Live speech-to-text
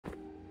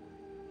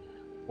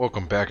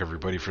Welcome back,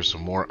 everybody, for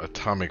some more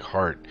Atomic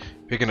Heart.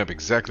 Picking up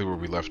exactly where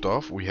we left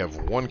off, we have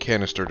one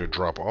canister to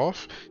drop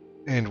off,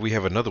 and we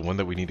have another one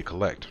that we need to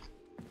collect.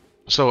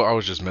 So I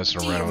was just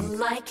messing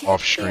around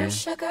off stream,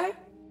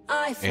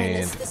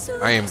 and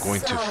I am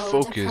going to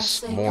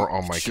focus more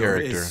on my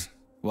character. Is.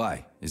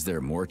 Why? Is there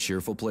a more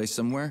cheerful place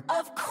somewhere?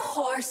 Of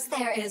course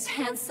there is,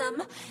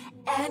 handsome.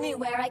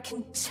 Anywhere I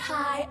can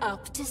tie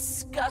up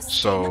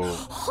disgusting,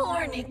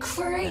 horny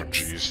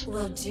creeps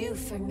will do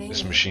for me.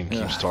 This machine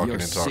keeps talking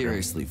you're and talking.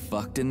 Seriously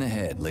fucked in the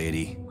head,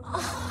 lady. Oh,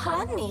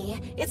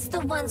 honey, it's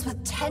the ones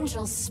with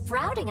tendrils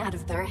sprouting out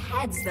of their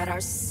heads that are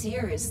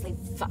seriously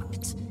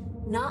fucked.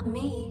 Not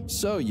me.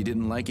 So you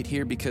didn't like it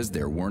here because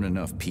there weren't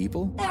enough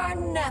people? There are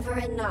never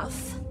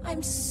enough.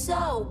 I'm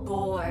so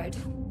bored.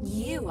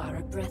 You are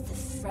a breath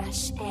of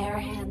fresh air,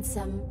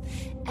 handsome.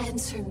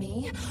 Enter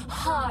me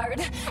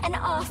hard and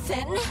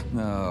often.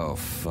 Oh,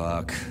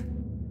 fuck.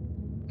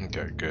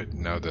 Okay, good.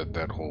 Now that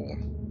that whole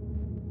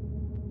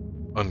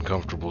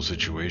uncomfortable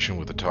situation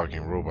with the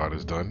talking robot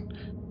is done,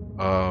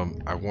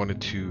 I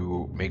wanted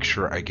to make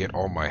sure I get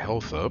all my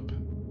health up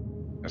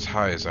as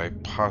high as I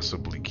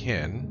possibly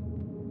can.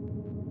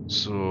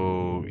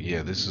 So,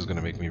 yeah, this is going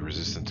to make me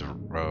resistant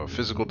to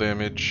physical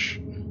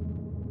damage,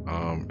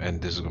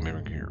 and this is going to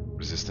make me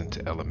resistant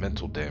to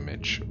elemental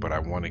damage, but I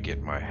want to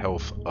get my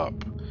health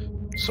up.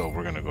 So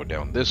we're going to go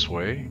down this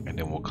way, and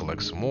then we'll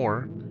collect some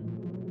more,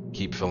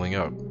 keep filling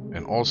up.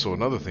 And also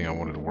another thing I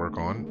wanted to work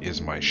on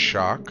is my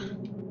shock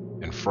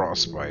and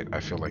frostbite.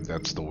 I feel like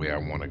that's the way I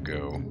want to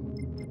go.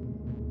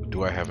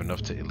 Do I have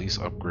enough to at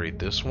least upgrade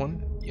this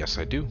one? Yes,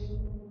 I do.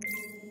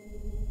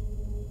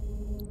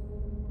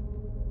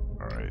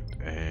 Alright,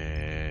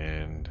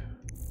 and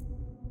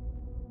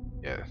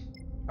yeah,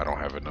 I don't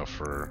have enough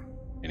for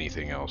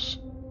anything else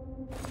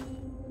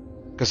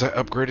because I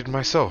upgraded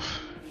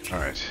myself.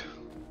 Alright,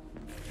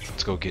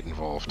 let's go get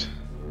involved.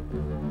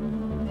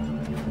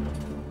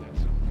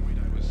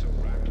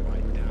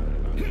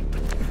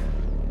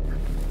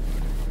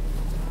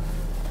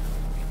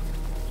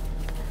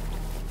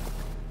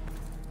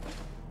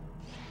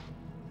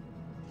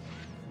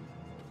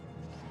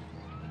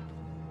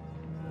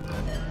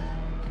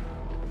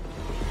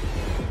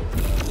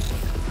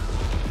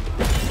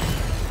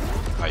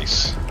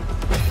 Nice.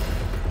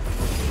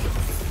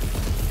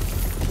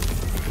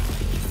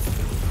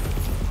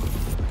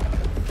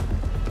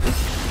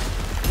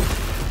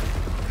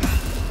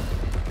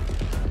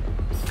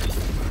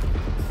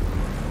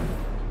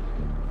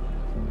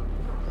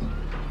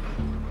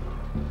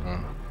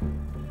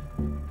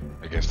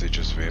 I guess they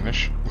just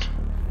vanish.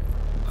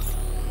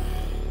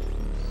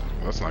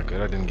 Well, that's not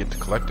good. I didn't get to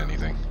collect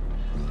anything.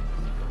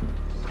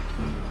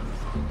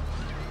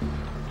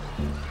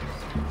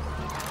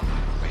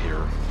 I hear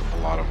a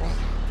lot of them.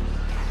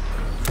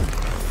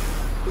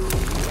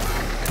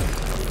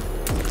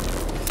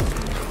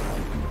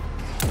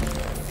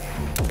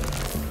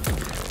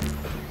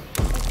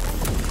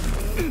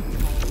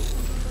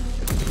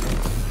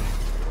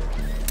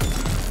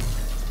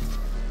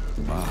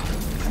 Wow,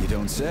 you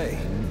don't say.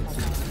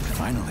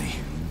 Finally.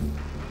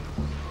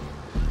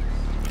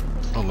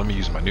 Oh, let me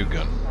use my new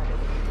gun.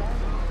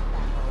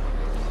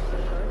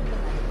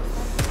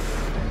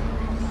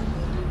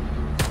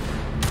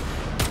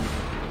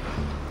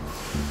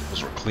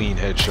 Those were clean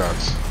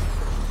headshots.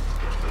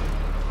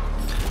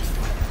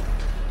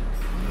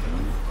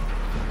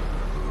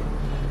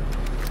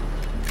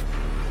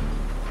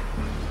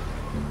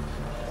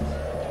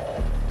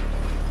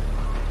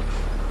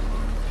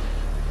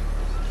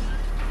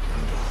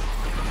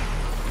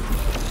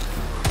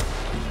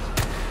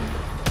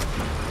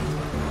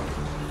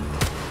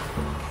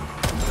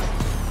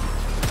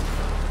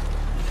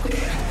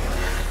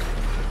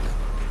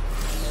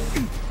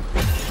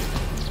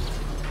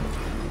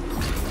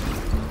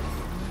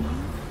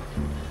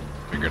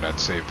 Figured I'd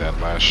save that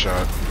last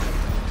shot.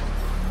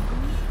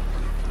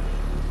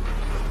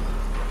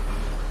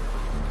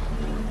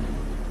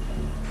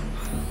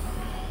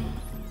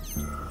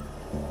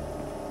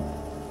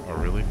 Oh,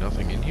 really?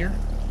 Nothing in here?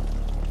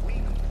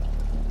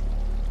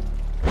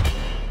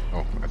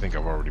 Oh, I think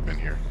I've already been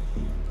here.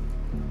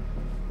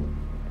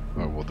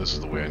 Oh, well, this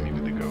is the way I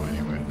needed to go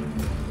anyway.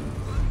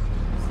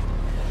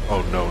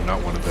 Oh, no,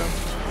 not one of them.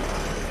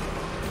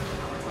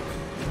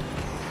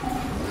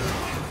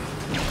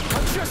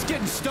 Just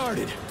getting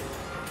started.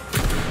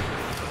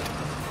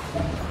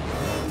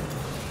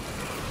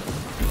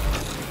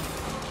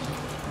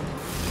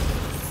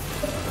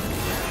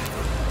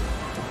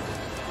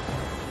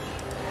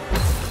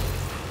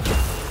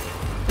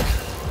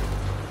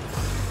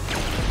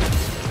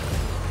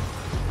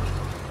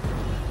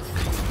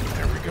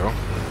 There we go.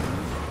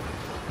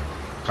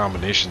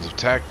 Combinations of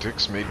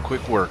tactics made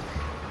quick work.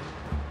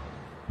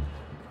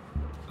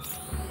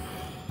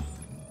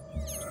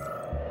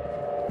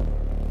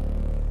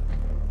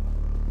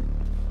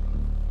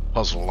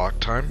 Puzzle lock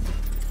time.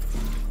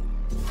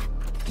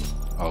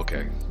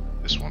 Okay,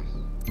 this one.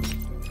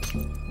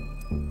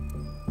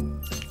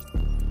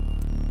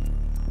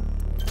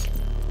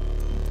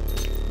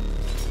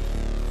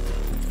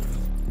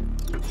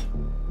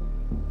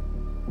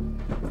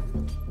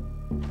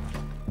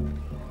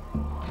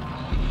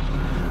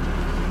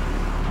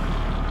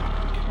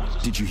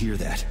 Did you hear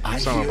that? I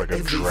Sounded hear like a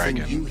everything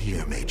dragon. you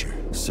hear, Major.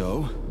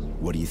 So,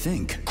 what do you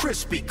think?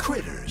 Crispy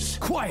critters.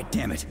 Quiet,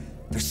 damn it!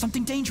 There's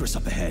something dangerous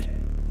up ahead.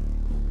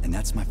 And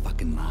that's my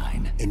fucking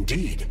line.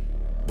 Indeed.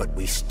 But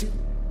we still...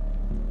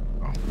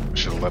 Oh, I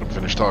should have let him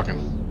finish talking.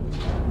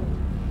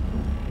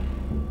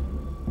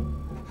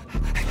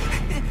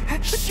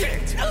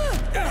 Shit! Are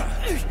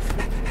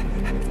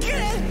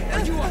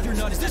you off your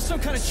nut? Is this some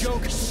kind of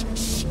joke?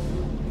 Shh.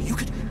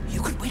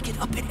 You could wake it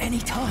up at any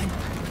time.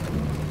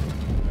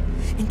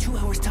 In 2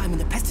 hours' time, when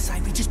the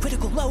pesticide reaches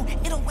critical low,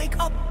 it'll wake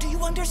up. Do you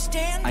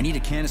understand? I need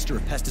a canister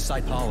of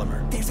pesticide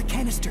polymer. There's a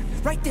canister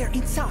right there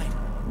inside.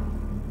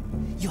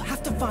 You'll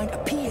have to find a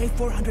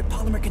PA-400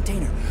 polymer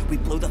container. We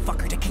blow the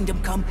fucker to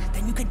Kingdom Come,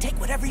 then you can take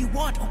whatever you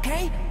want,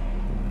 okay?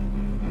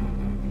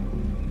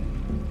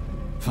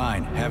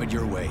 Fine, have it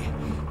your way.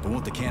 But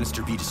won't the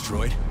canister be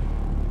destroyed?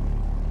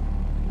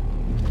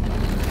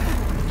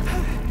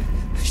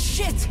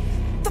 Shit!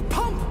 The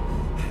pump!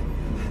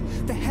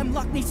 The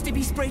hemlock needs to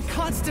be sprayed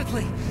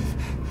constantly.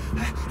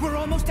 We're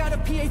almost out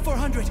of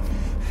PA-400.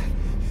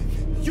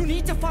 You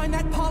need to find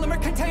that polymer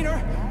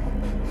container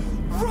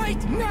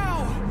right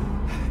now!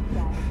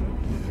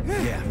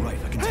 Yeah, right,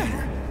 a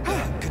container.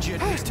 Could you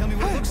at least tell me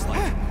what it looks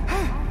like?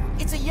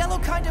 It's a yellow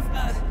kind of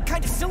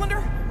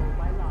cylinder?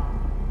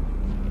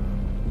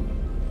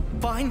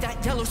 Find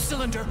that yellow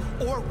cylinder,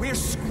 or we're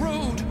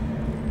screwed!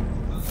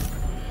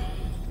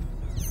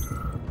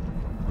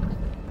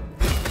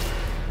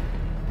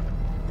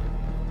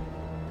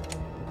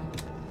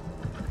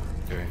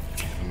 Okay,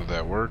 none of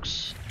that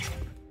works.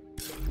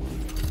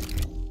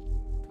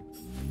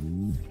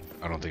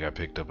 I don't think I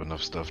picked up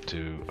enough stuff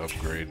to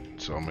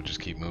upgrade, so I'm gonna just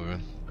keep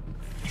moving.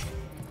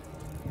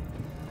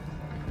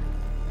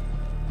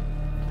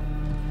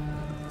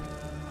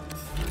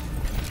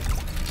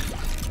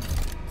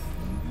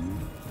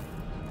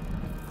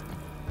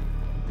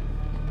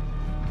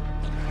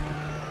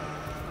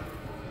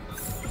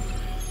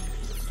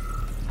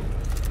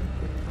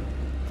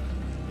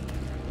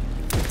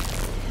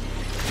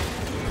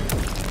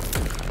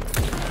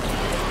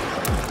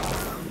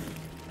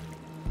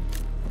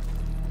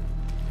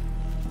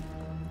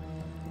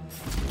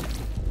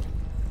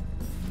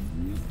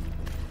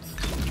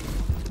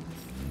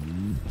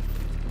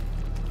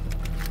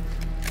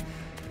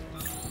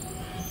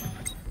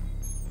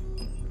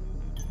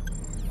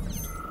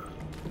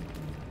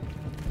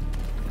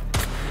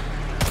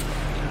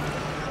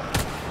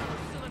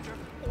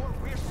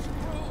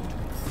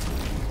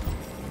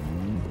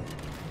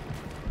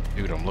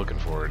 Dude, I'm looking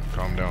for it.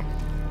 Calm down.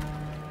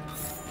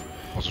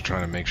 Also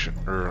trying to make sure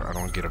I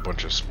don't get a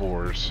bunch of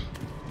spores.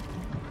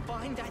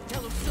 Find that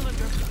yellow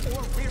cylinder,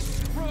 or we're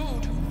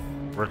screwed!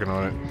 Working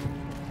on it.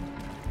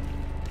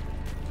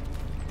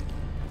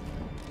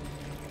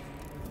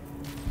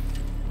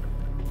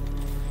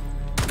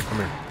 Come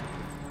here.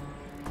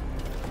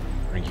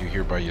 Bring you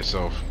here by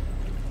yourself.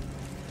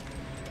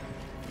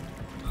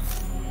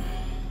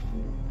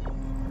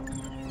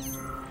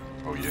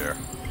 Oh yeah.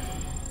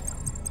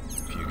 A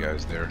few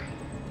guys there.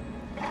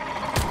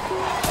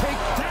 Take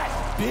that,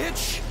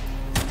 bitch!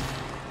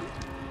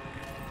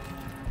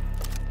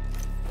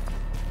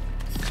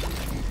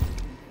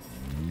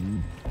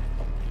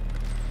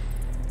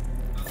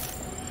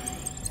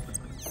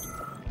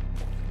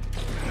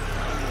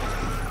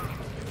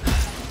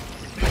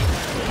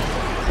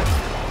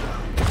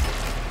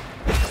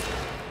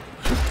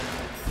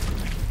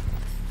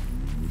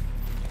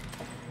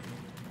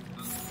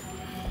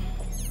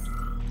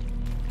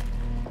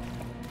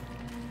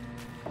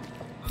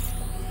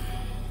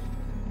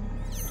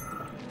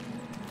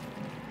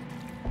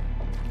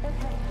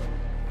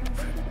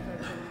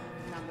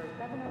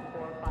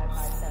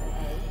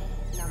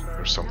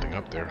 There's something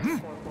up there.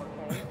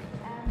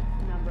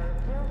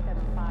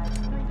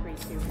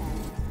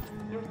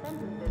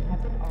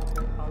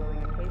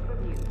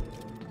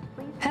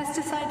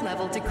 Pesticide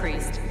level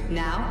decreased.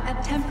 Now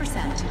at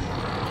 10%.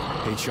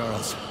 Hey,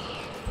 Charles.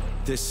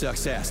 This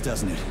sucks ass,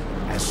 doesn't it?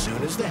 As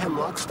soon as the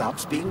hemlock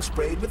stops being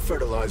sprayed with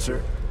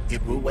fertilizer,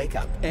 it will wake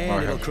up.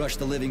 And it'll crush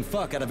the living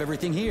fuck out of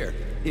everything here,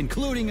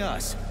 including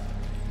us.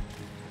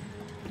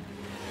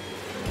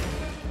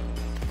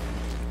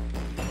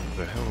 What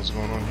the hell is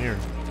going on here?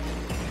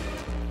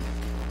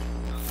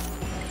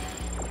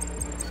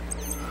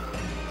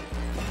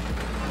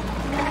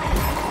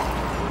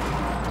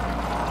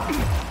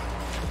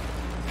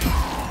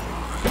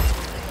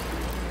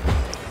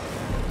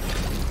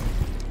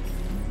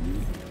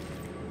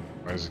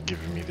 Why is it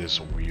giving me this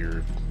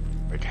weird,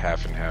 like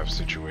half and half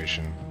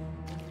situation?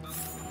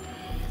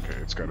 Okay,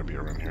 it's gotta be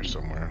around here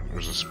somewhere.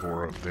 There's a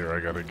spore up there I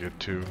gotta get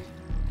to.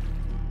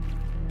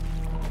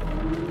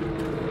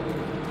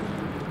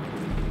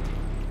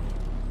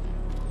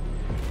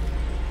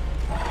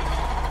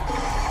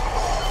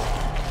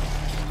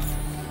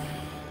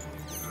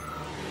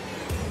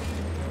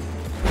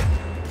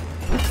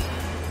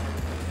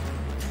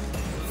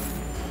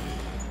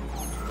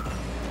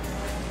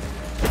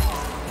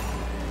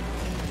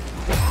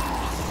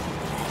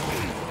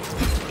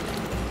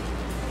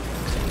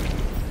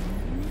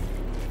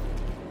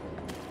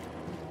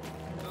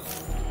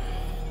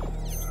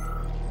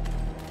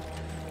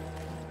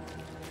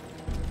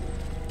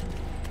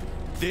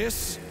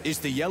 This is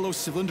the yellow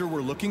cylinder we're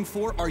looking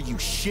for? Are you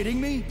shitting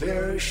me?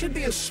 There should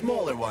be a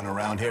smaller one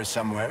around here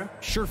somewhere.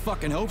 Sure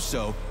fucking hope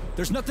so.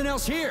 There's nothing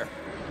else here.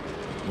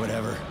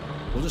 Whatever.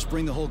 We'll just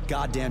bring the whole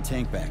goddamn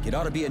tank back. It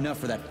ought to be enough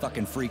for that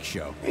fucking freak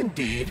show.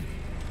 Indeed.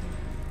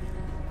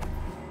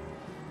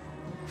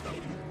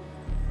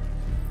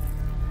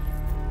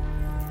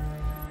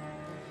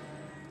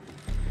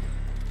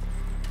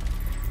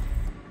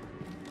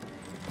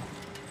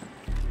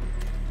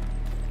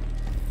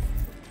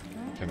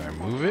 Can I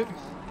move it?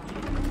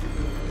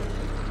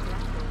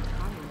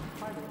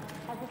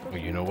 Well,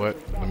 you know what?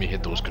 Let me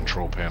hit those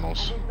control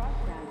panels.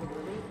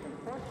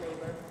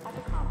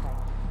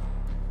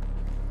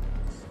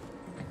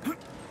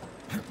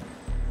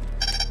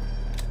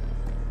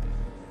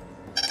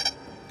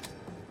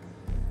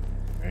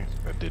 Okay,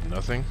 that did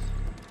nothing.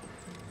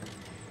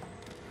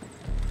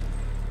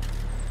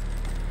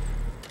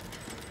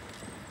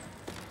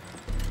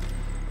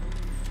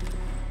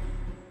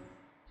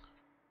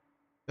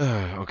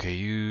 Okay,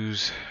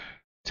 use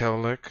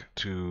Telelec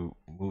to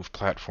move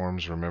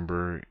platforms.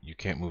 Remember, you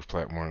can't move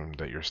platform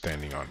that you're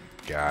standing on.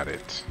 Got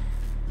it.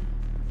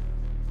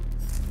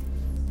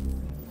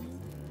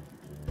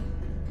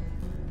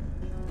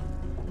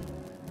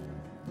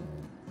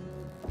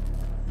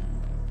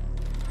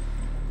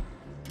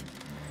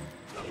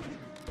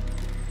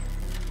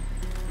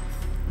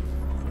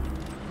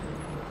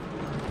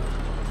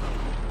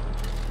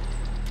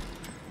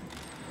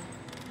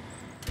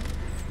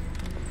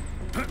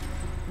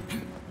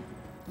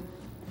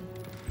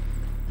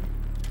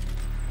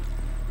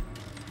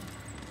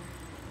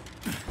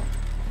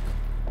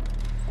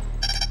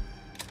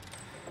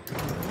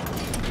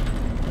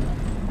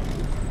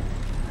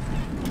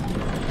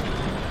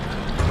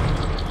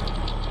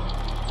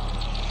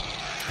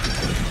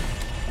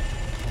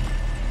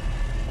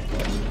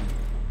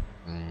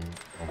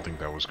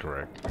 That was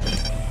correct.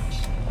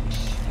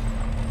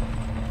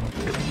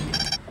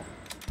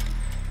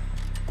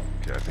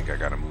 Okay, I think I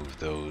gotta move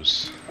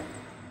those.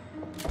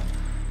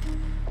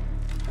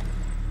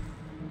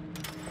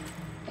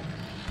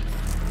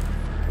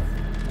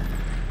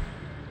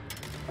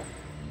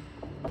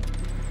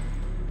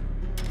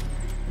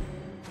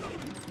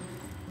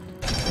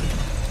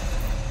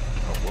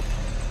 Oh, whoop.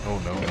 Oh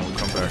no, no,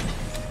 come back.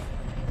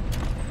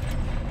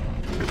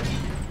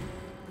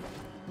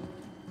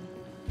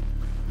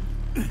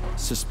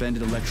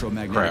 Suspended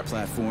electromagnetic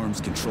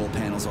platforms, control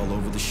panels all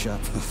over the shop.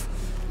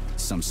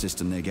 Some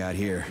system they got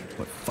here.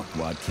 What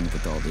fuckwad came up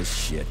with all this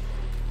shit?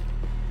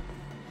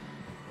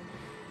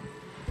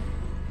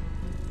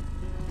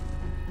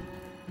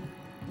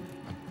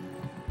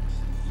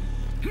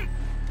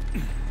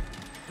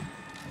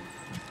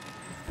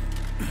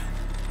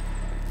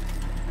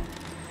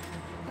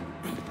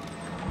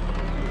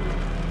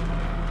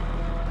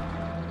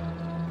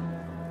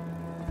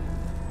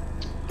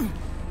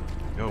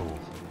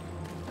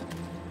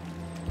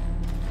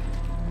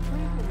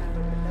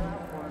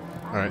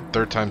 Alright,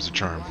 third time's the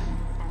charm.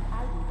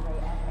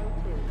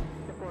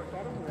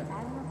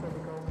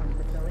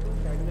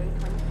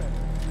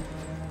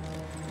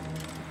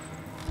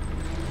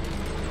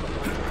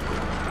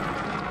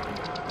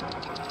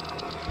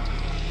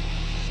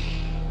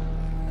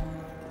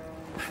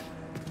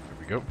 There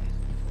we go.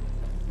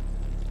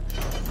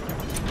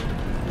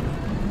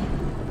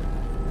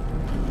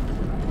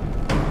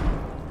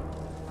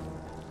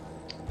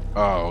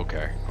 Oh,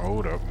 okay.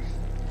 Hold up.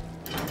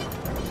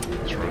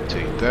 Let's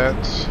rotate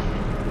that.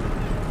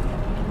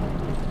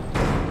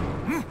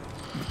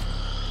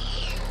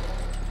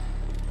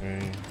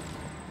 Okay.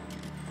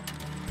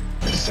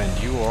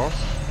 Send you off.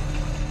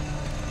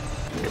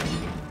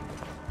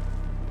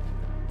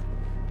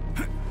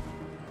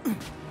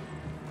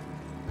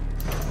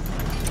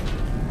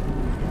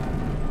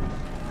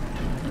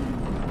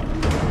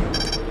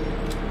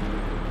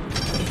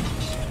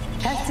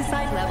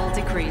 Pesticide level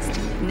decreased,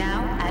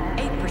 now at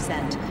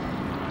 8%.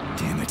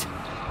 Damn it.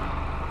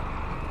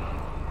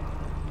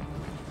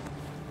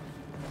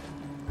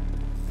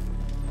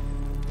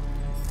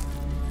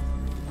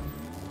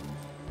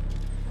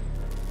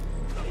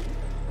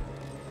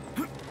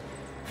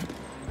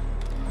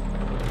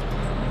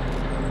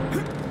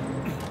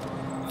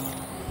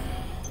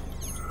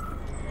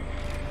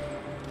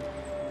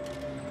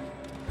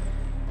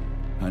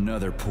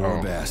 Another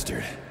poor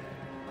bastard.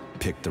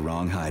 Picked the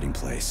wrong hiding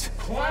place.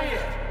 Quiet!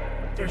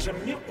 There's a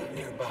mutant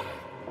nearby.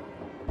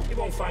 He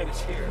won't find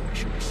us here. We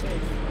should be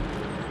safe.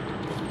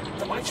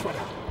 The lights went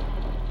out.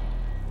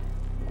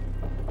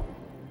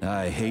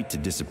 I hate to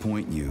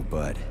disappoint you,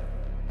 but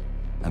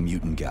a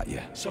mutant got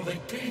you. So they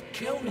did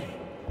kill me.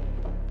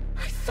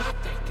 I thought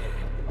they did.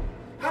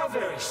 How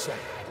very sad.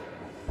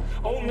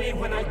 Only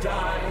when I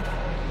died,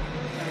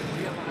 I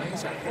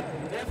realized I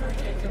had never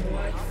taken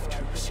life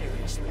too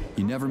seriously.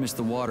 You never miss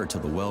the water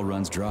till the well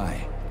runs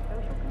dry.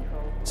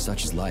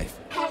 Such is life.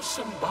 How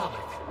symbolic.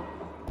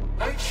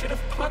 I should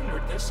have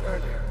pondered this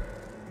earlier.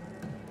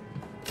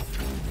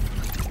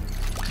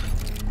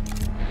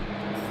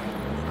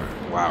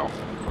 Wow.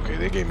 Okay,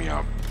 they gave me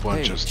a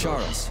bunch of stuff.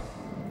 Charles,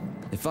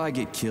 if I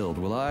get killed,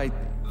 will I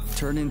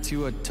turn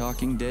into a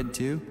talking dead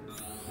too?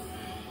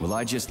 Will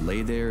I just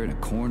lay there in a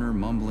corner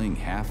mumbling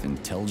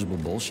half-intelligible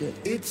bullshit?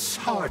 It's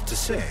hard to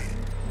say.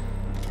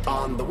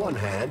 On the one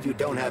hand, you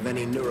don't have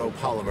any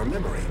neuropolymer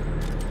memory.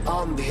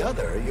 On the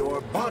other,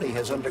 your body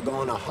has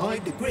undergone a high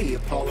degree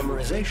of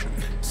polymerization.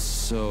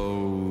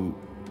 So...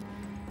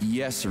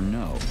 yes or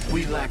no?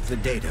 We lack the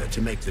data to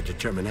make the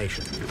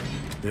determination.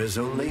 There's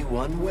only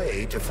one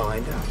way to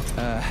find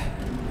out.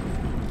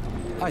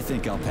 I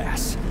think I'll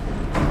pass.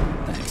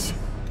 Thanks.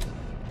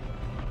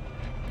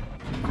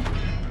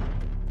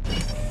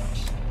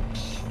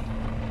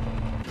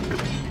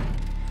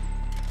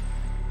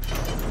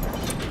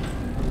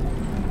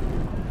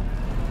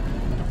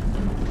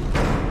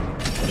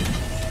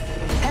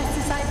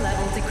 Pesticide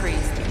level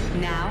decreased.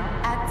 Now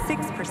at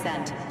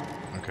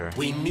 6%. Okay.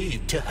 We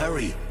need to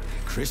hurry.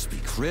 Crispy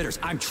critters,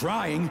 I'm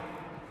trying!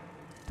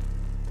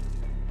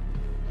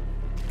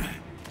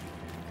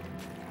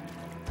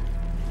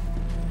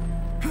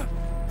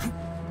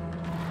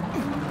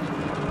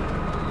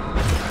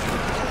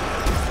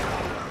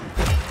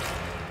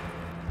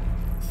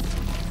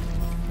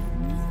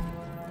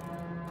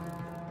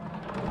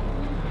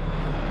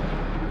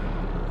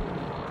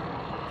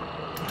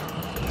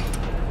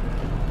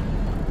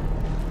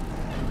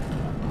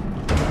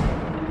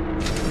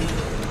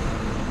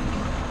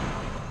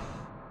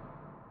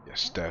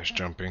 Stash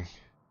jumping.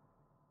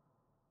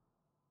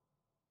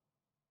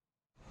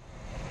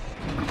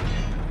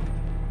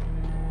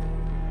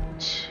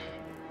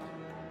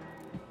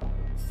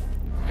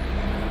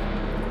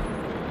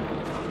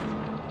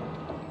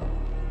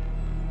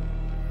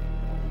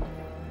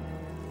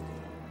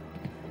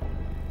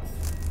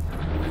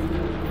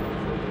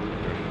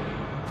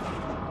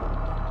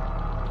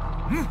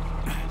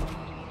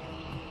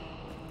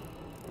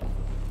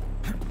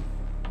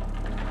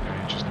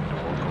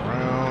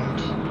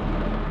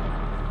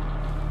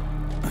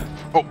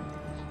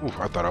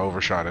 I thought I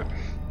overshot it.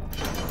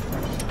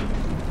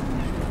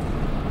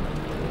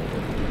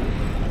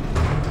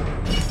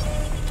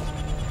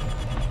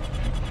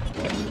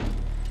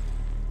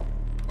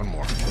 One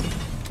more.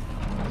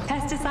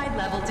 Pesticide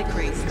level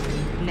decreased.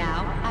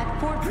 Now at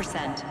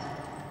 4%.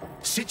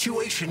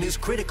 Situation is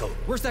critical.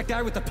 Where's that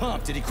guy with the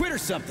pump? Did he quit or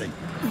something?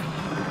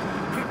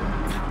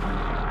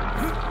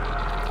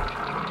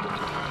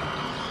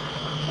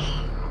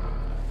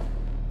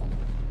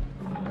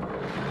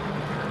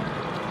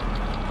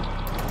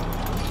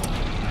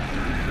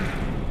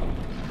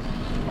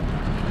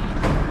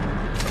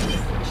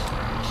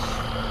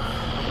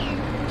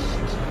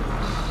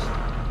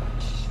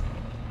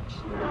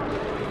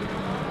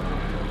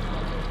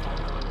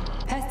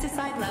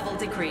 Pesticide level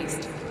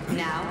decreased.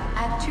 Now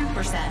at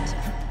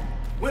 2%.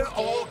 We're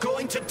all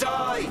going to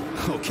die!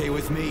 Okay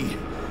with me.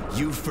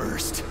 You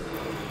first.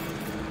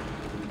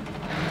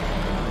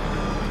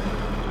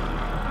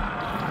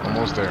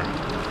 Almost there.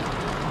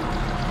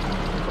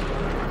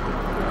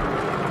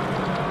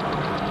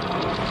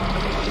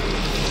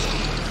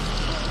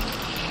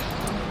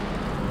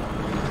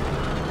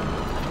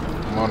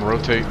 Come on,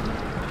 rotate.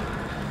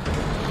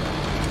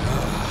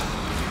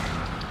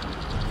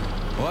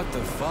 What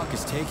the fuck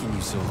is taking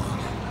you so long?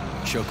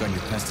 Choke on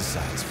your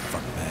pesticides,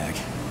 fuckbag.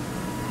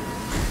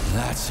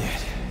 That's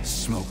it.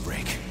 Smoke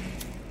break.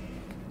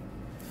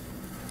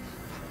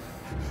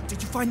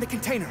 Did you find the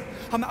container?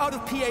 I'm out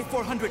of PA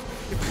 400.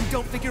 If we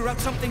don't figure out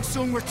something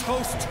soon, we're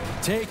toast.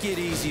 Take it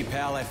easy,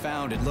 pal. I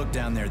found it. Look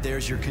down there.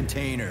 There's your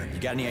container. You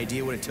got any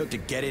idea what it took to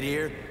get it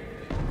here?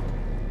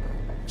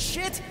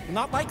 Shit!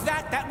 Not like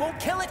that. That won't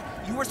kill it.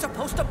 You were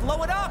supposed to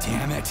blow it up.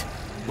 Damn it.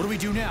 What do we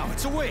do now?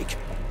 It's awake.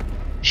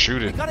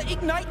 Shoot it. We gotta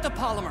ignite the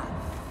polymer.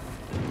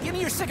 Give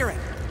me your cigarette.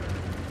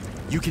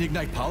 You can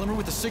ignite polymer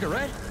with a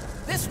cigarette?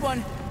 This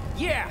one,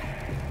 yeah.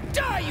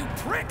 Die, you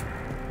prick!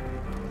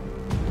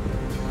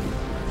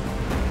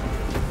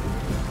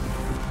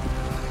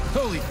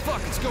 Holy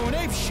fuck, it's going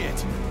ape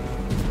shit!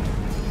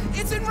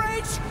 It's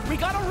enraged! We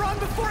gotta run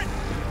before it...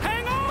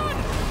 Hang on!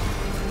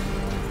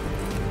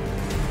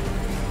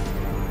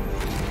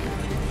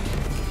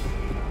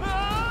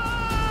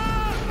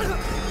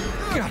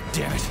 God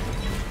damn it!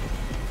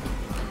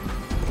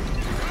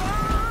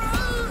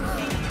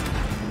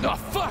 Oh,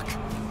 fuck!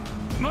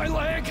 My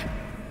leg!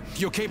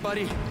 You okay,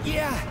 buddy?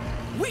 Yeah,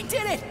 we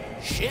did it!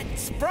 Shit,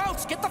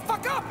 Sprouts, get the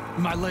fuck up!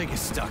 My leg is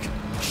stuck.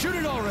 Shoot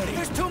it already!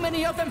 There's too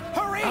many of them,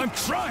 hurry! I'm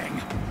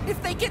trying!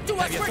 If they get to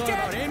us, Have you we're thought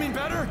dead! about aiming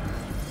better?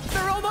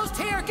 They're almost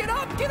here, get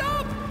up, get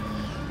up!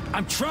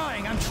 I'm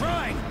trying!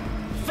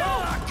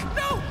 Fuck!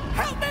 No,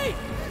 help me!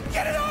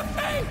 Get it off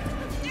me!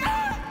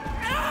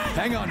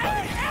 Hang on,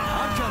 buddy.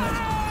 I'm coming.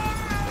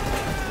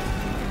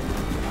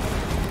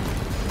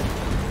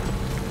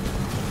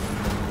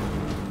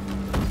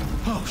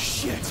 Oh,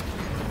 shit.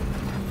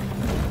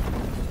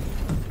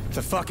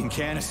 The fucking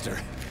canister.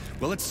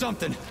 Well, it's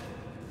something.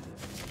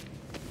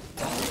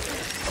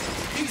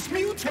 He's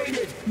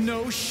mutated!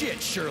 No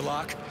shit,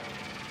 Sherlock.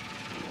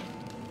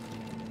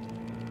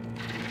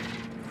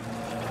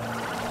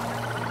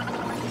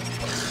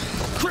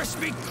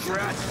 Crispy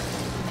Crat!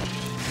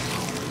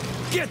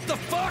 Get the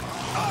fuck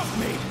off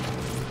me!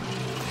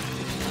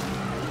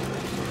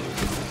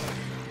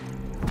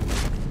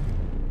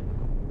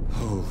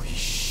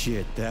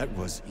 shit, that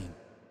was...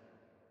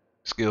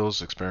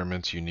 Skills,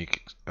 experiments,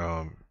 unique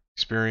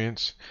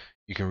experience.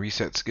 You can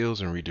reset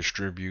skills and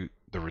redistribute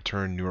the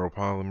returned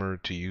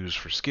neuropolymer to use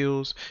for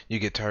skills you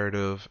get tired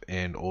of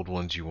and old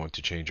ones you want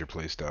to change your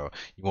playstyle.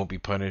 You won't be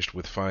punished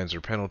with fines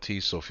or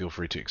penalties, so feel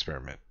free to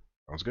experiment.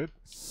 Sounds good?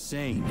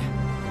 Insane.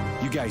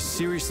 You guys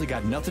seriously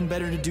got nothing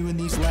better to do in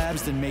these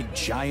labs than make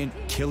giant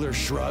killer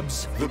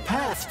shrubs? The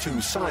path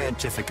to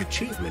scientific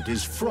achievement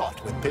is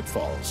fraught with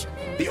pitfalls.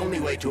 The only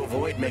way to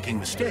avoid making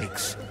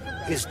mistakes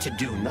is to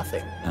do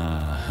nothing.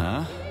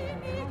 Uh-huh.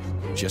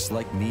 Just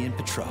like me and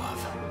Petrov.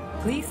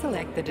 Please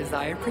select the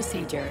desired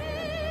procedure.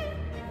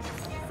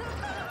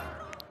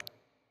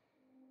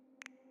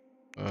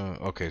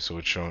 Okay, so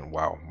it's showing,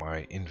 wow,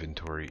 my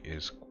inventory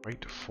is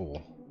quite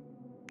full.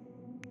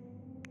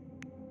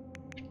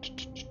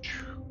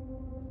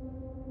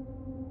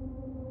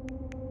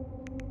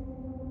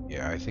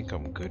 Yeah, I think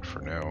I'm good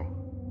for now.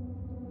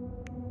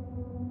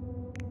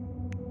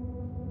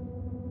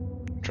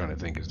 I'm trying to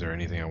think, is there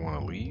anything I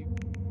want to leave?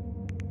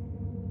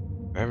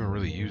 I haven't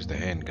really used the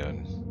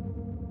handgun.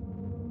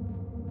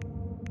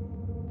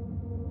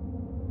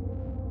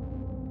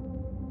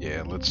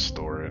 Yeah, let's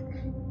store it.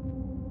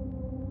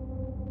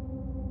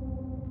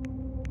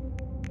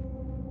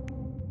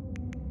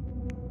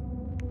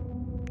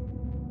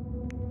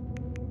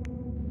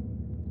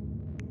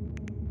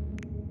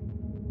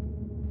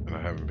 And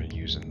I haven't been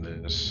using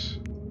this.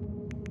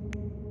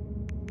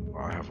 Oh,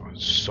 I have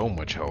so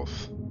much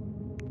health.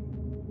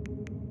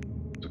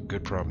 It's a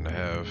good problem to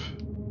have.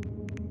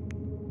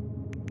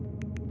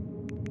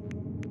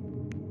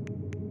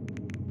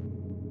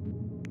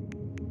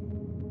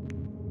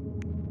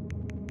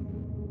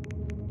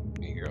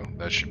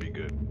 That should be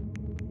good.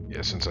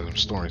 Yeah, since I'm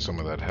storing some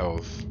of that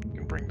health, I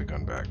can bring the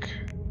gun back.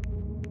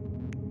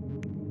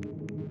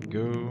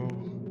 Go.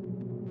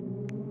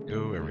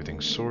 Go,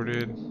 everything's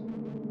sorted.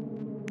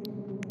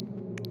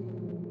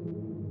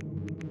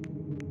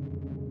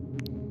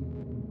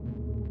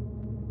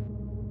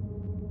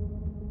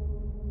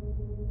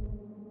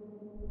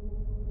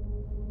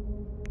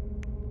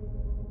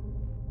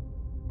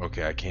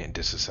 Okay, I can't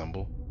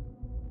disassemble.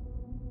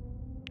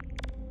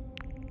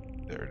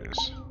 There it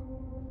is.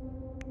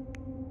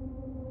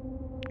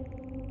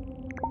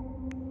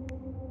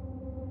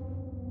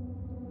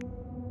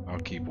 I'll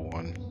keep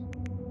one.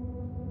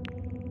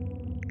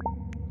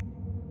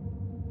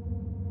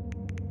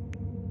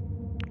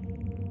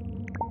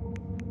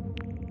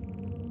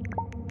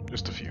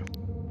 Just a few.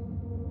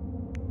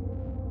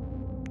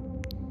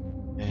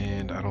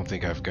 And I don't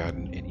think I've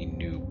gotten any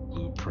new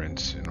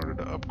blueprints in order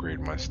to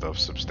upgrade my stuff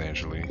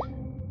substantially.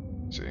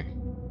 Let's see.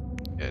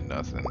 Yeah,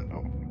 nothing.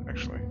 Oh,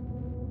 actually.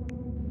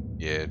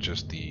 Yeah,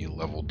 just the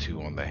level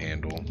 2 on the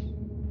handle.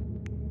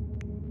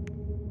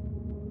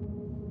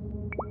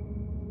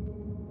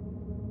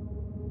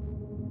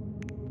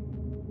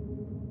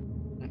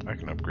 I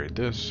can upgrade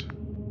this.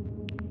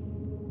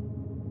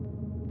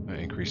 That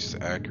increases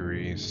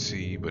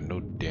accuracy, but no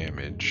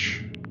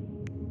damage.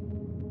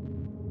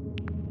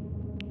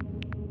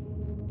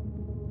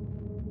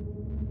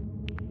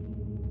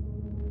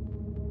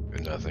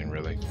 And nothing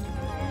really.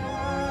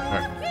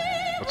 Alright,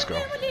 let's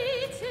go.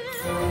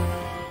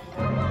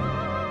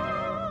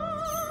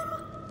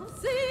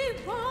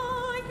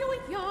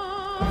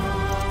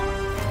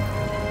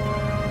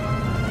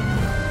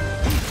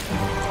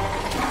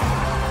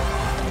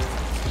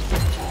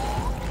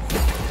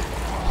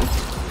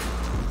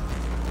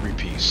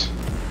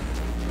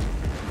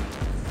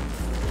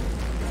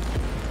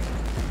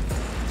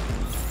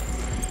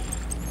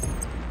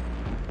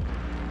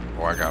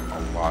 Oh, I got a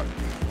lot.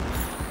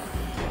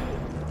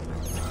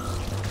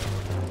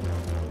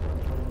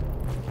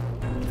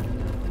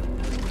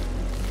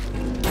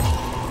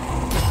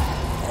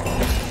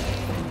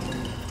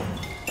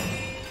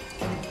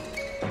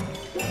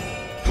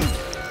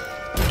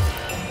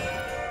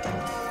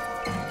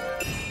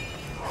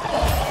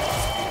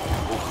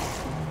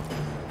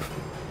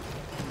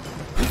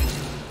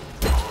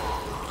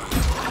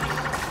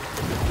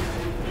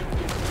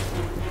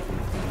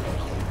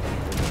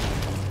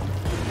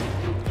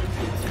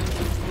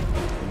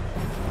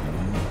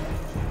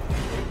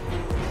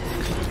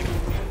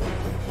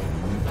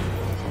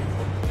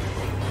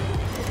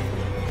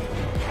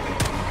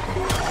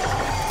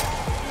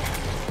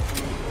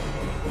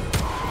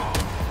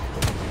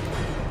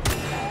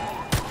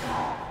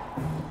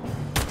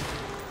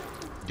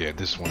 Yeah,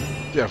 this one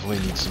definitely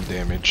needs some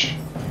damage.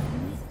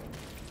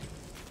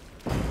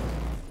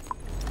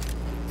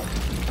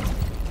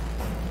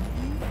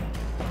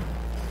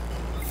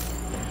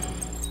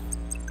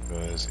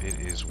 Because it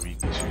is weak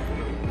to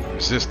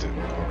resistant.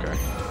 Okay.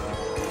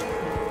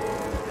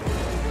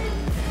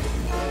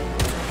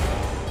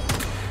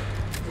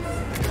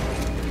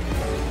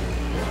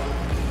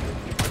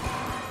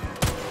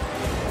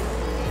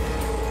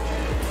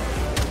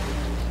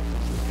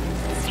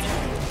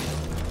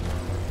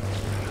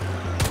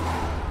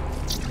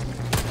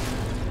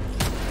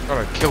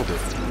 I killed it.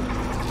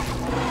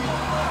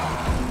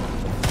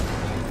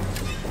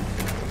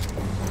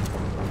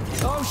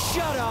 Oh,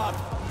 shut up!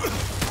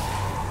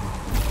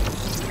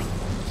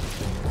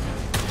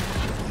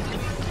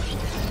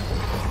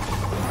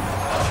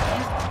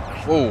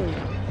 Whoa!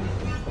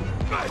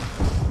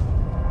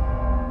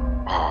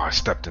 Oh, I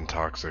stepped in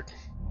toxic.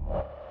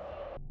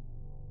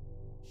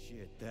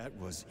 Shit, that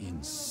was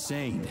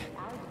insane.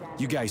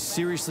 You guys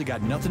seriously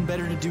got nothing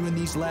better to do in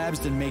these labs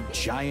than make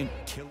giant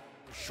killer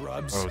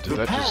shrubs? Oh, did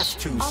that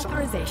just...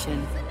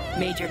 Authorization.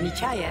 Major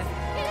Nechayev.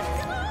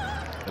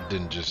 That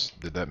didn't just...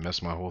 Did that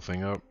mess my whole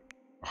thing up?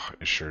 Oh,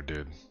 it sure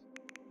did.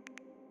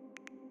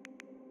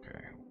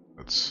 Okay,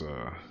 let's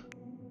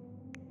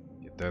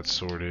get that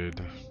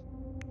sorted.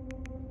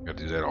 Gotta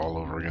do that all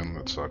over again,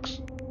 that sucks.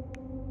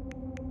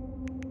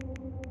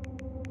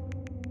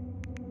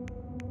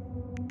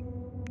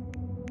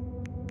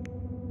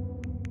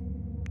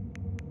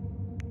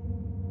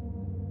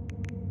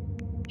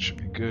 Should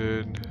be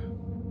good.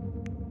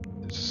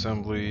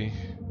 Disassembly.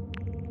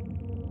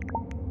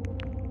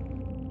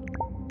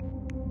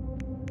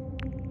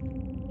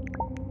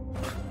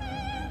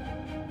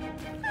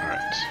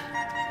 Alright.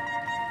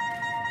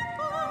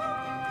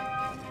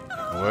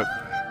 What?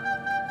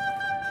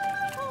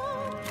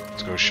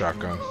 Let's go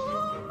shotgun.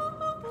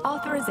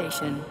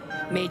 Authorization.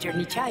 Major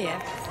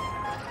Nechayev.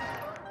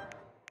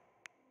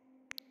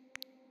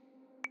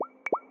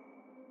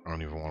 I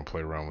don't even want to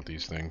play around with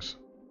these things.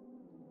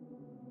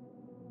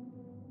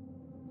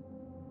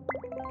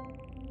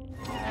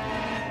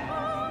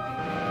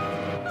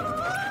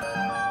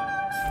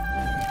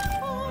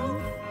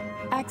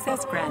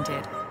 Access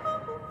granted.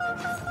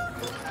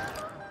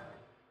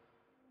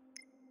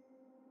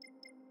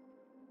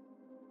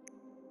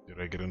 Did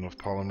I get enough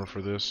polymer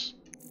for this?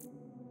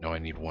 No, I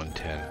need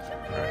 110.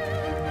 Alright.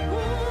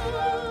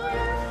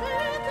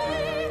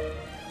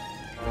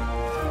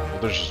 Well,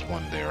 there's just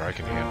one there. I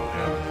can handle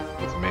him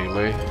with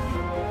melee.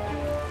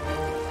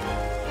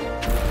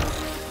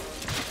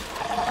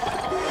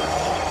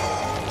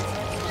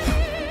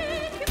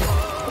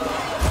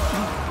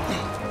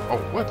 Oh,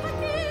 what?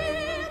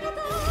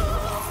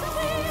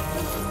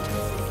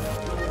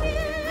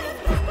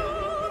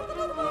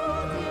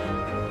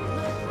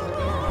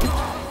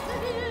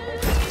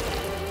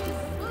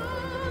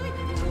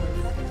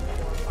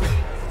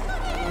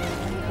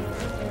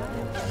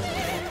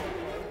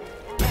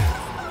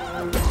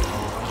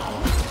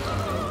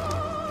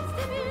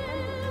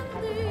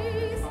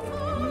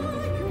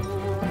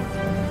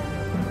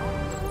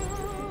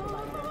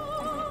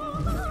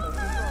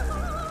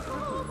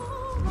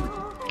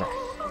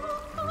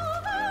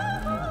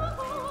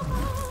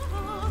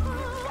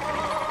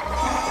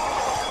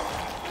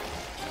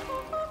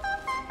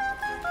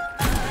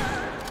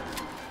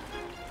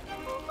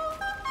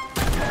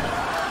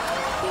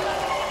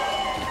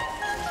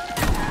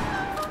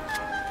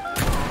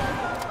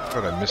 I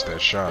thought I missed that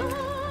shot.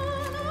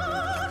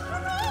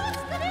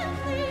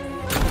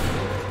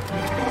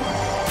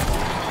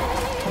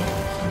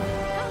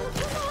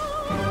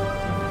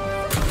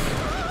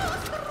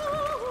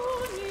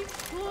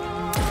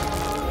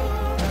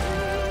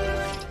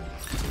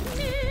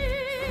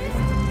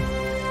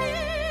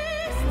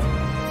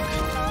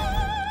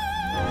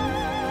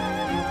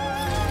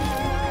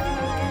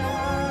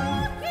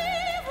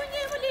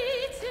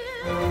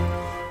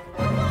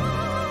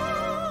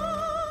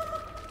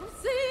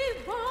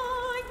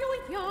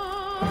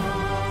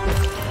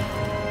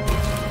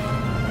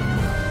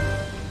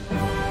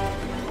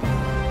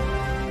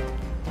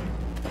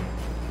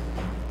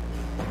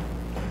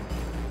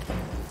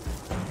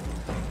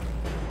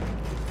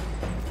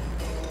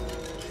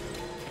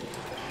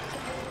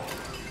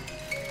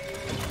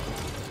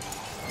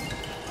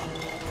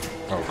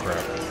 Oh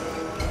crap.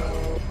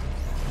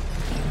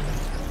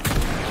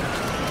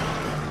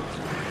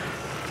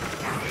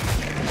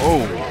 Oh,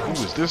 who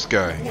is this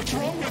guy?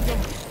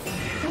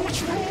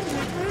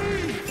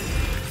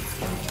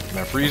 Can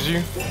I freeze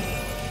you?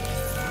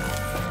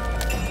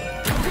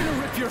 I'm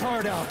gonna rip your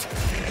heart out.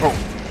 Oh.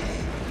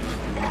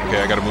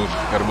 Okay, I gotta move.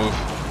 Gotta move.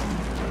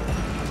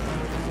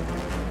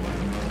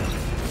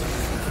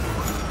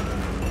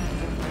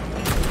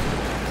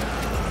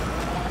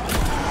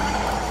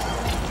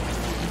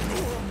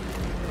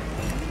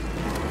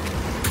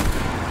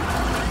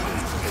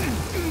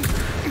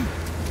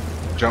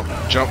 Jump,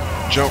 jump,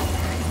 jump.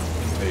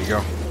 There you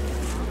go.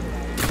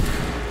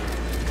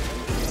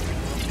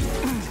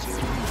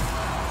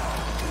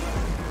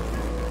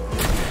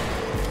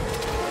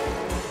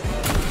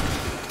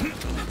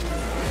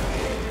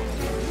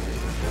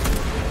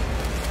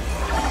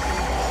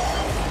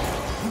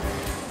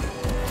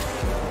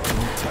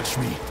 Don't touch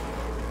me.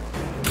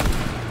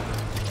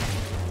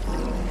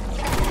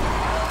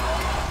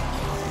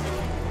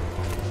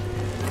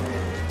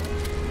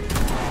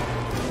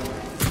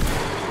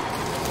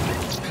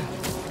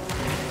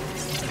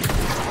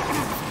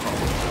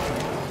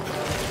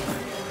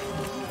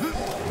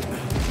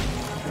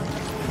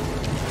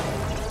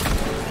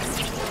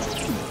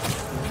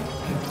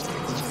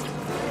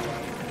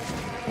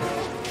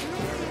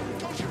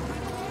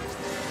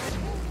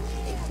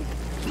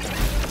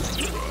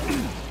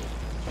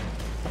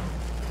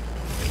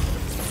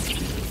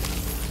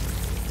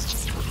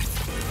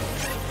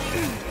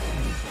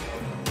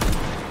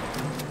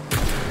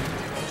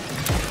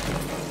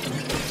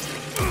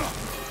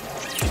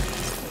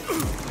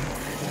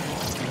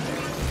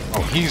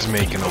 he's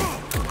making them.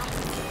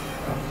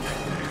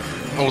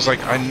 I was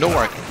like, I know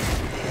I...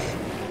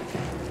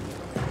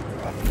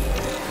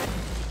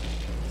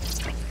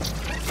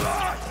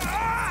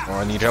 Oh,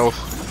 I need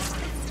health.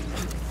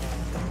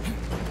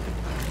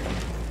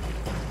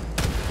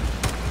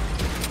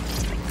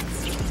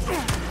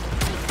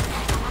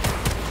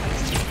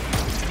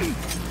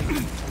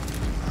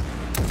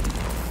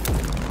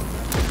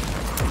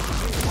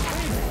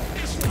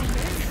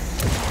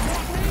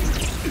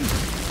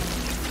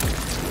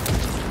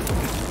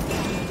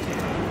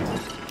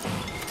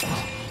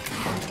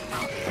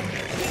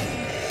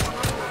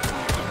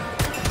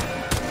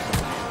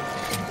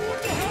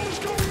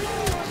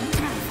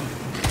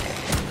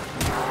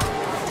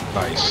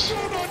 Nice.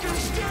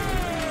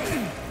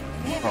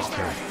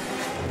 Okay.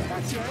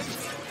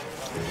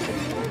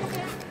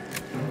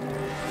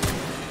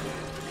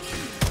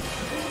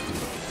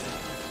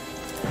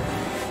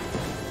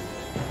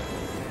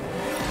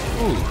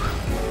 Ooh.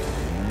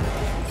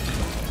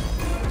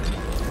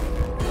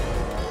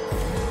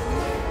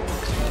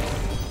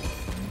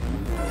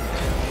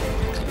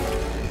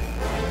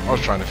 I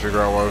was trying to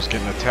figure out why I was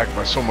getting attacked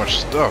by so much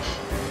stuff.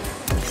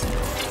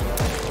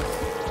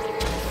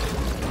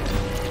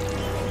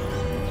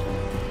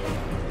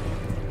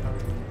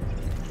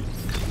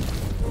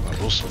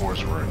 Those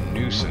spores were a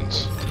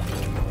nuisance.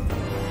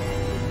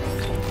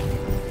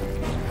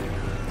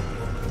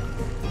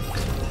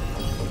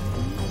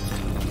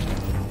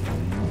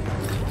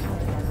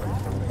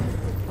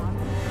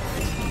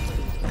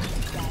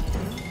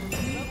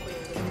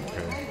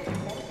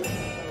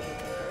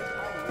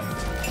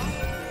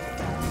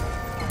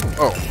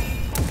 Oh.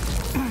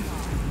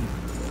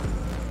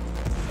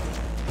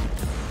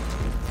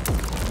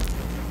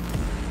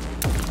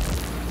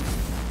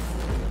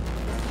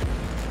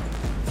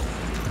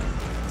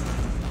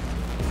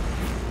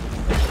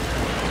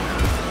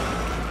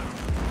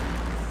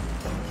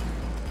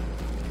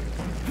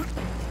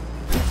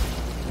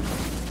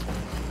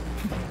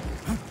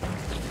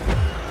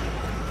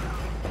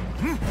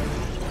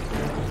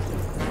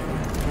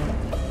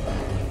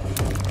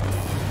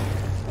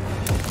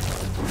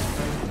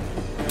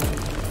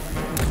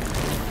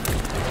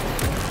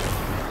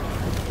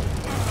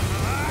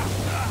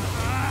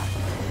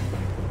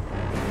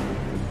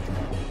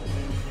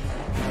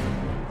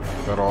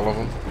 Got all of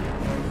them?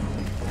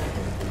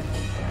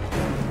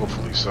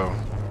 Hopefully so.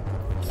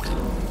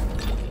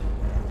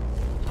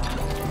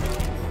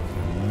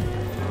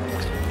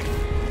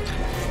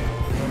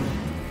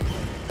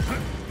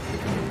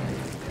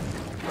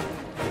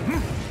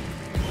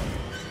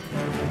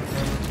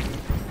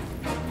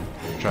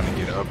 Trying to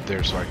get up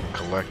there so I can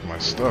collect my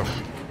stuff.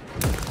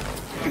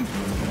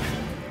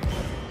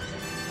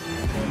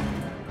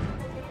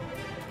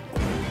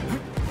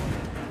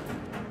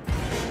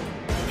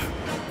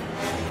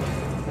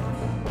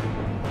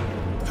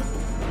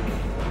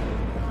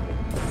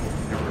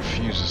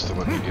 Refuses to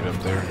let me get up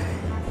there.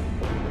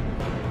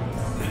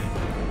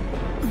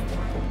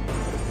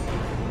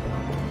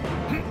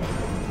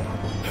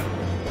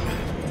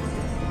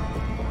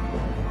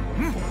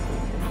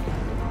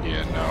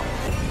 Yeah, no.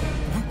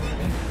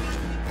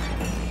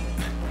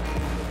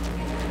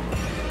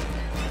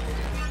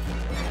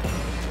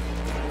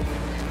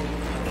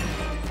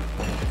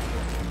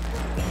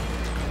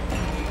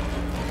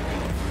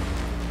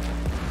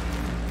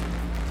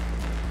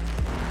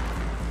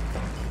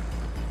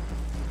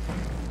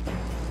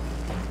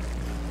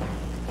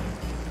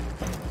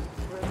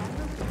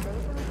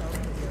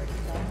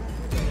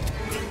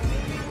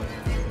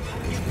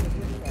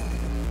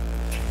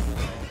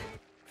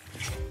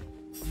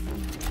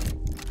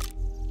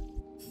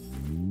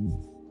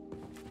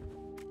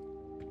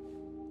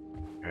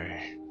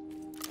 Okay.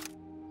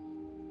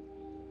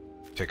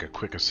 Take a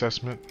quick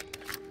assessment.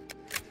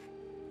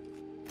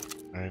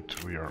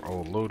 Alright, we are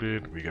all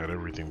loaded. We got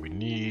everything we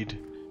need.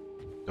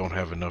 Don't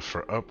have enough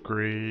for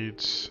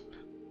upgrades.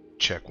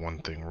 Check one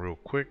thing real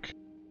quick.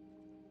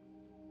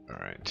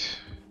 Alright.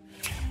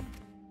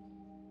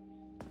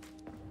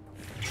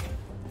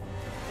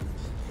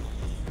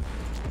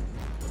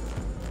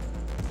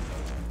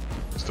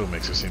 Still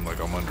makes it seem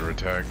like I'm under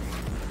attack.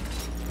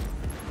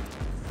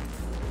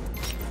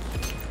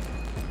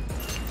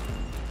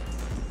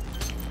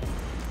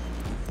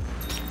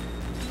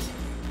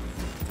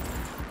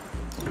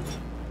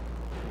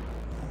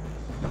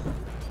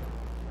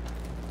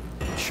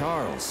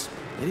 Charles,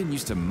 they didn't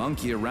used to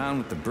monkey around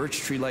with the birch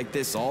tree like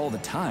this all the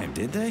time,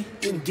 did they?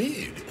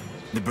 Indeed.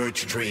 The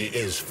birch tree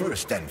is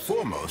first and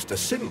foremost a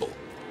symbol,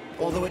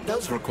 although it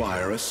does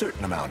require a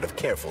certain amount of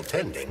careful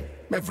tending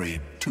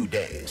every 2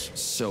 days.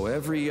 So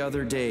every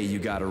other day you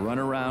gotta run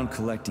around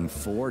collecting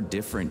 4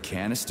 different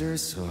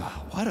canisters?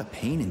 Ugh, what a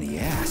pain in the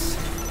ass.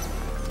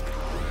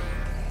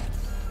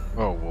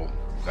 Oh, well,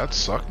 that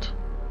sucked.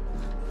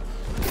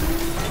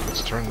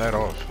 Let's turn that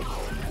off.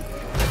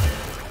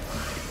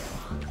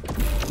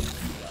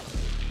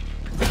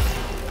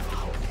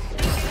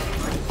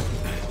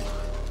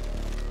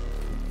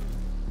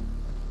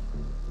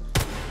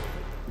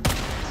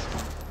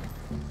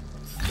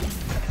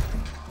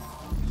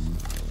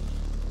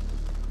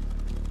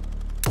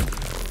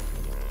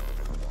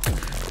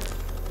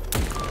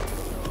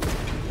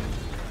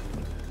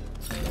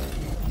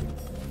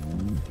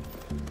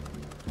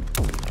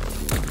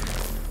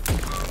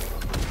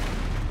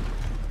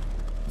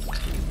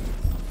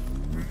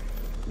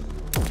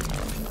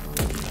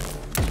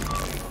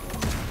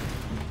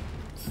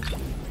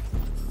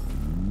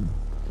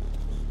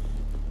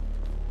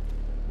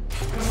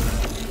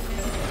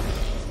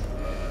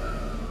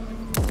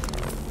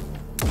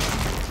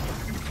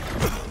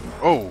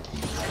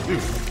 Dude,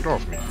 get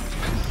off me.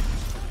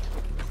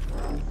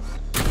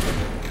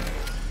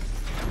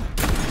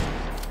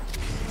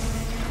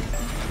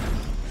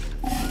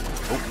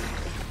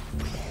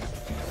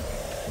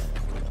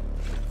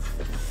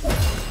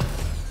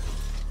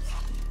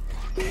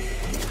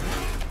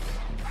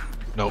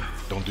 Nope,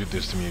 don't do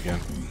this to me again.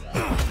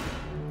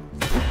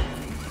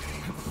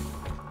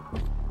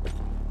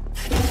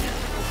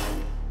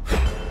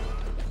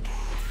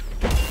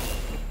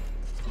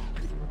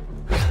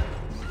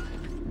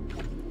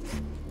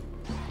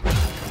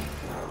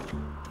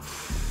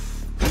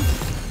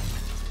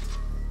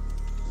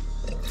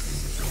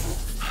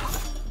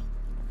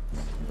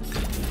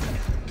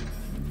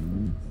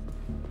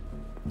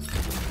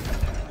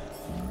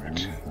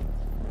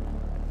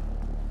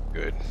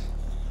 Good.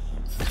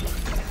 Right.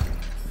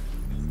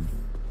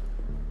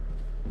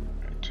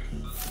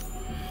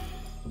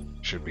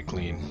 Should be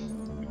clean.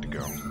 Good to go.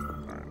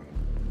 Alright.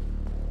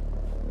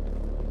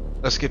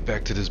 Let's get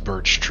back to this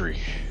birch tree.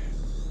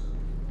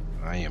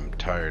 I am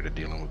tired of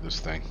dealing with this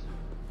thing.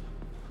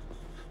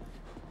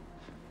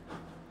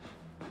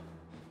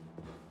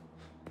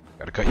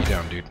 Gotta cut you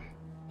down, dude.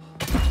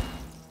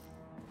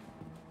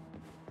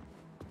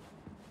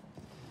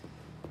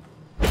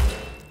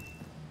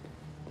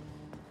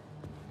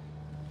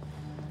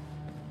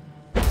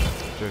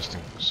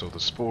 So the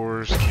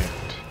spores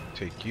can't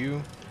take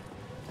you.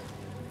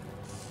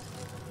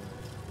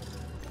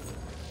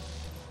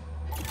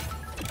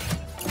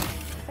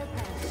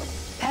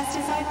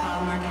 Pesticide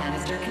polymer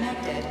canister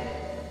connected.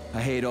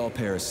 I hate all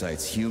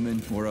parasites,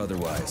 human or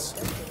otherwise.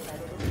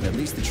 At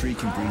least the tree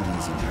can breathe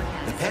easy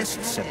now. The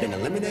pests have been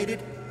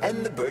eliminated,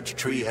 and the birch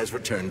tree has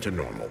returned to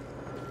normal.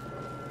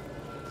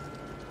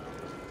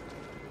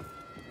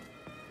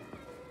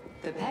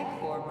 The PEG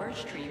 4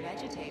 birch tree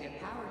vegetative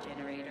power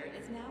generator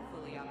is now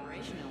fully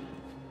operational.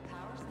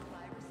 Power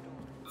supply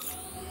restored.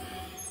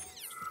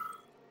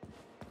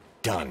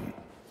 Done.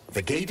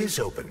 The gate is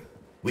open.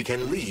 We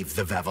can leave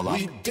the Vavilov.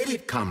 We did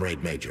it,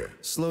 Comrade Major.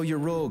 Slow your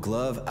roll,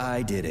 Glove.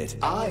 I did it.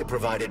 I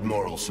provided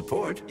moral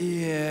support.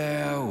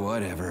 Yeah,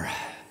 whatever.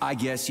 I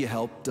guess you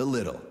helped a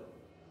little.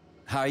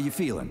 How are you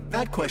feeling?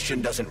 That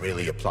question doesn't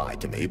really apply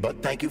to me,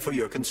 but thank you for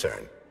your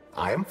concern.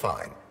 I am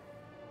fine.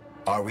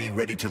 Are we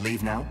ready to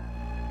leave now?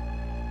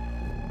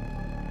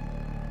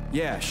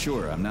 Yeah,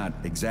 sure. I'm not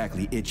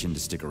exactly itching to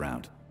stick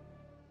around.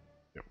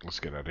 Yep, let's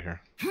get out of here.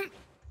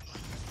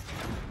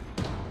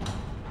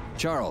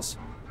 Charles,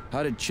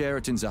 how did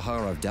Cheriton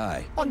Zaharov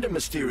die? Under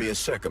mysterious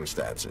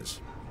circumstances.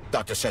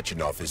 Dr.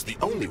 Sechenov is the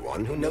only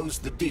one who knows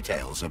the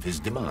details of his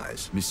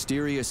demise.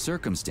 Mysterious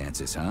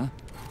circumstances, huh?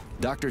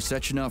 Dr.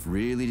 Sechenov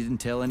really didn't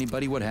tell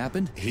anybody what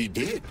happened? He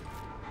did.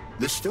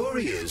 The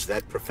story is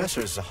that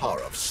Professor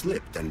Zaharov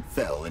slipped and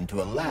fell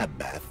into a lab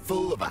bath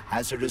full of a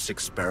hazardous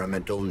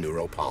experimental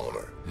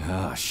neuropolymer.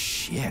 Oh,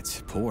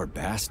 shit. Poor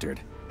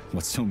bastard.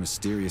 What's so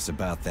mysterious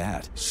about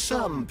that?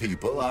 Some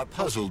people are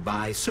puzzled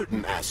by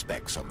certain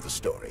aspects of the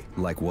story.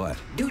 Like what?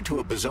 Due to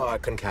a bizarre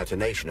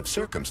concatenation of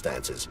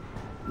circumstances,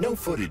 no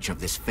footage of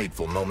this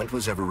fateful moment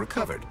was ever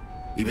recovered,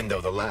 even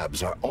though the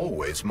labs are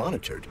always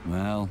monitored.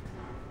 Well,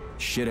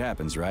 shit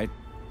happens, right?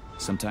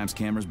 Sometimes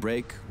cameras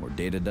break, or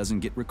data doesn't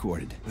get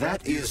recorded.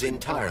 That is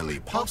entirely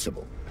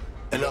possible.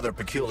 Another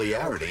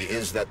peculiarity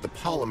is that the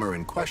polymer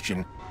in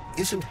question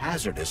isn't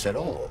hazardous at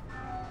all.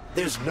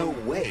 There's no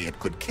way it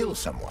could kill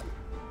someone.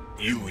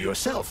 You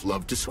yourself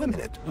love to swim in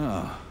it.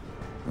 Oh,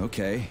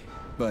 okay.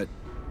 But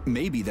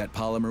maybe that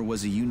polymer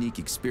was a unique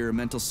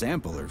experimental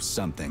sample or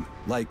something.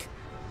 Like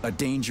a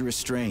dangerous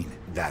strain.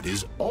 That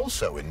is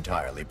also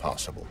entirely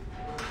possible.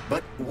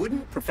 But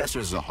wouldn't Professor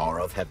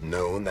Zaharov have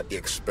known that the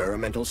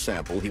experimental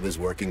sample he was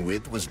working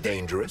with was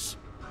dangerous?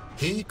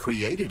 He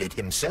created it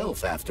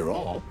himself, after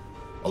all,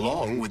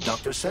 along with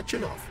Dr.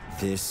 Sechenov.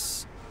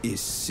 This is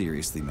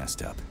seriously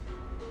messed up.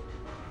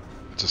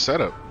 It's a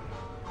setup.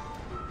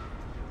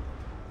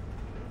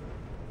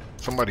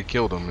 Somebody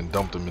killed him and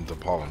dumped him into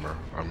polymer.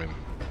 I mean,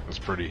 that's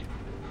pretty...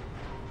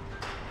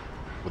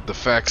 With the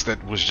facts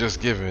that was just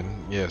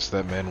given, yes,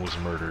 that man was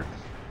murdered.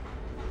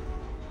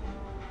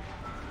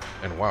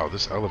 And wow,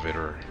 this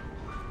elevator...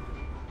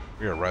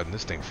 We are riding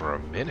this thing for a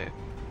minute.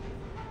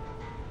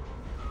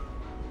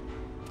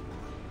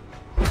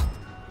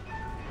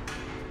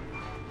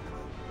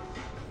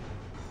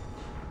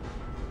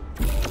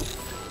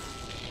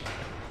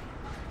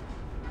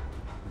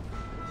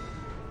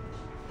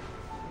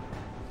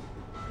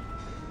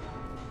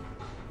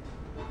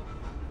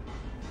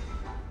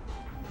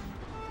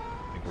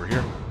 We're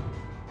here.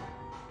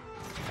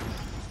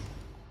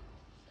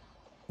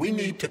 We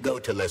need to go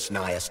to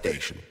Lesnaya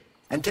Station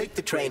and take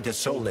the train to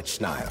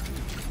Solnitsnaya.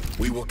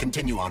 We will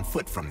continue on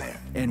foot from there.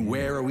 And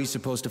where are we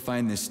supposed to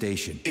find this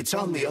station? It's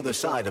on the other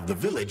side of the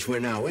village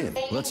we're now in.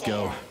 Let's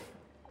go.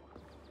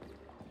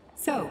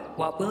 So,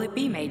 what will it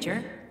be,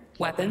 Major?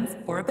 Weapons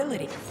or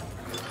abilities?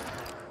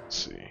 Let's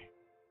see.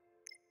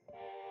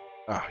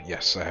 Ah,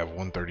 yes, I have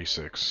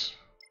 136.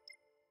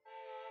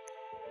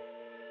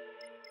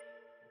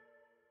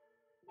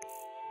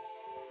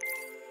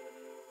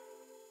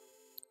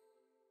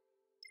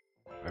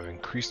 I've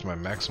increased my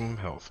maximum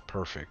health.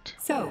 Perfect.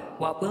 So,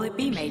 what will it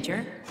be,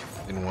 Major?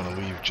 Didn't want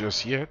to leave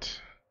just yet.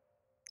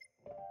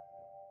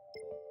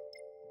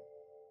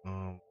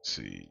 Let's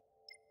see.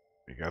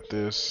 We got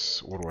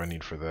this. What do I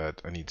need for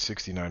that? I need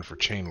 69 for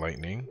chain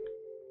lightning.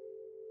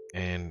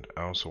 And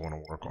I also want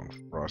to work on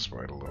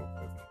frostbite a little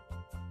bit.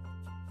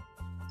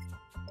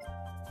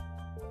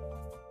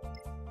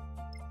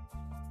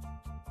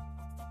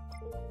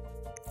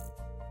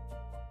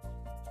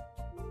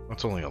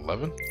 That's only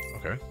 11?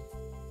 Okay.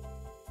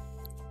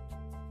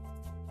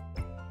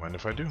 Mind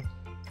if I do?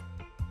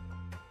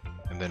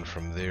 And then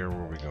from there, where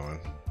are we going?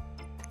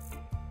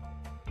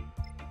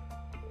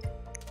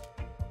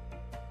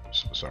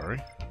 So sorry.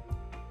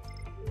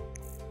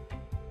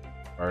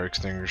 Fire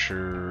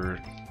extinguisher.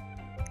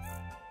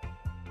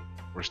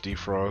 Force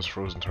defrost.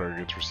 Frozen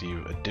targets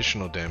receive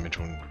additional damage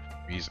when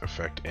freeze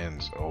effect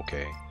ends.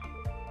 Okay.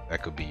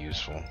 That could be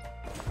useful.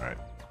 Alright.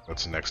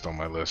 That's next on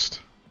my list.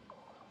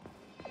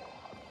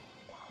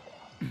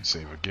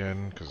 Save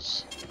again,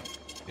 because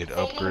it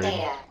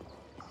upgraded.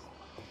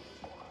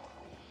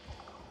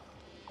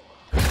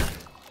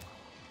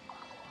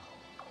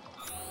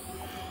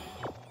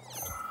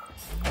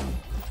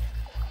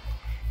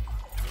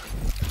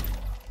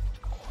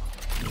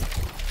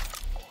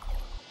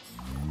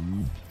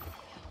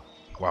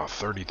 Wow,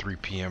 33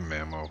 PM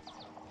ammo.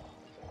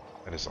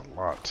 That is a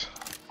lot.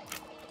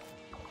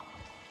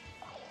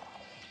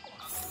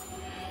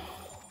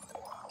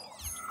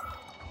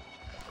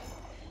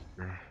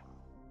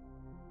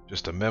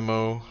 Just a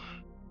memo.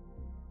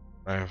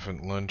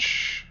 Triumphant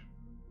lunch.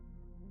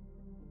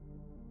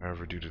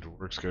 However, due to the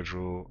work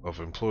schedule of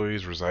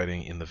employees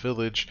residing in the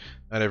village,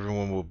 not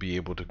everyone will be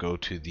able to go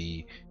to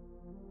the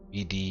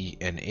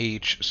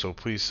BD&H, so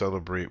please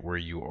celebrate where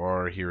you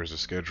are. Here is a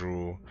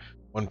schedule.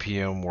 1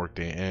 p.m.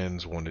 workday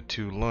ends, 1 to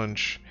 2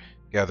 lunch,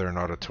 gather in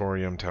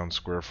auditorium, town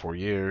square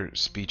foyer,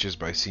 speeches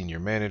by senior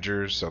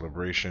managers,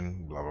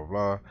 celebration, blah blah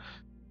blah.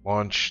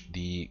 Launch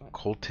the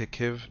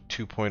Koltikiv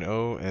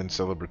 2.0 and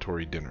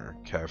celebratory dinner,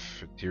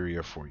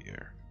 cafeteria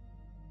foyer.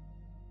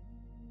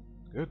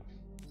 Good.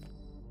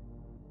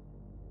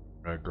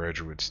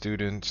 Graduate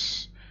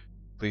students.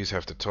 Please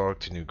have to talk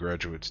to new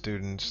graduate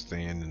students.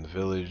 Staying in the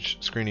village.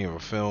 Screening of a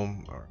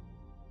film.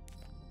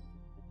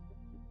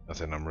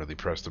 Nothing I'm really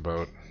pressed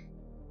about.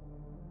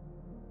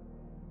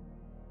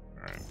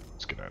 Alright,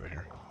 let's get out of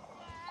here.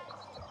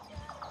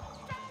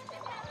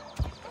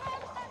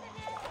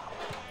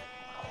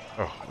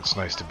 Oh, it's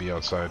nice to be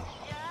outside.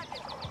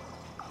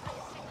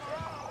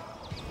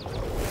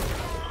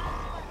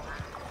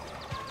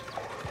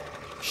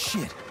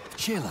 Shit,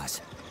 Chelas.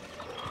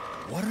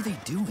 What are they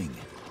doing?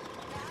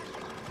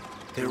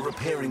 They're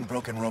repairing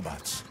broken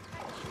robots.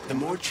 The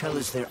more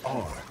Chelas there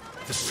are,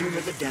 the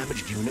sooner the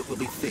damaged unit will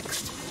be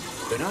fixed.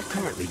 They're not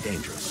currently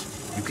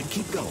dangerous. You can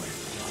keep going.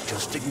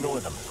 Just ignore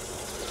them.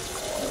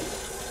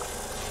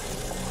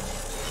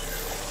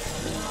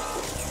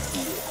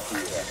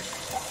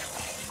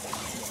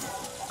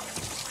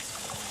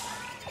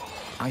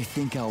 I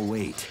think I'll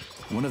wait.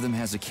 One of them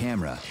has a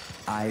camera.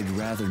 I'd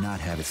rather not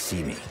have it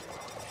see me.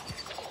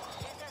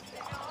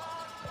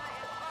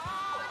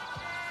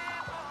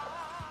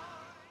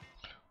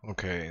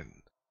 Okay,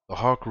 the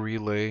Hawk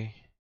Relay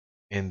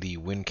and the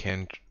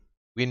Windcatcher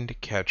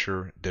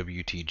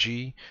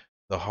WTG.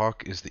 The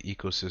Hawk is the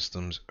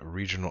ecosystem's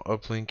regional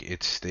uplink.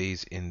 It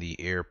stays in the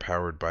air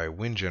powered by a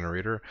wind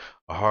generator.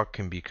 A Hawk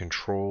can be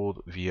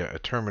controlled via a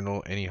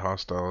terminal. Any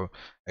hostile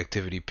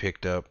activity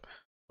picked up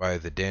by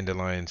the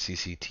Dandelion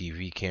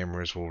CCTV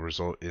cameras will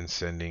result in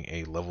sending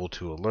a level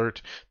 2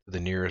 alert to the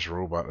nearest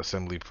robot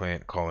assembly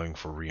plant calling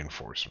for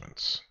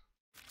reinforcements.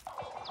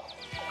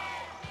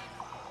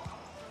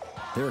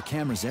 There are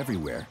cameras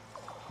everywhere.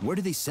 Where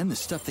do they send the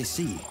stuff they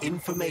see?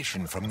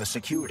 Information from the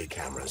security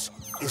cameras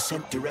is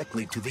sent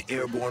directly to the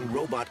airborne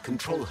robot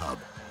control hub,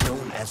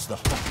 known as the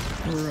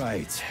Hawk.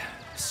 Right.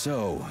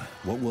 So,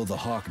 what will the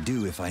Hawk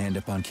do if I end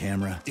up on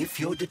camera? If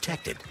you're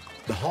detected,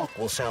 the Hawk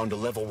will sound a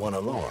level 1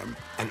 alarm,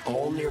 and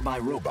all nearby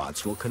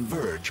robots will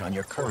converge on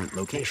your current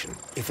location.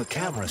 If a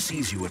camera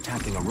sees you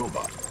attacking a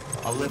robot,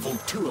 a level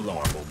 2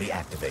 alarm will be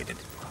activated,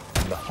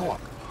 and the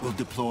Hawk will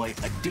deploy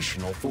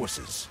additional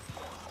forces.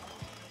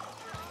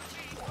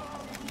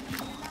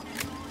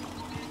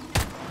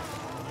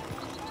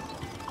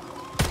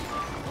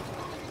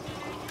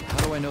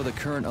 How do I know the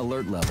current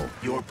alert level?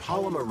 Your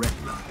polymer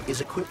retina is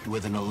equipped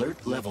with an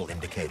alert level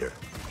indicator.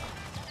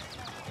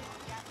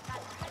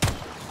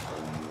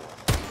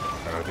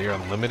 Are they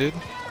unlimited?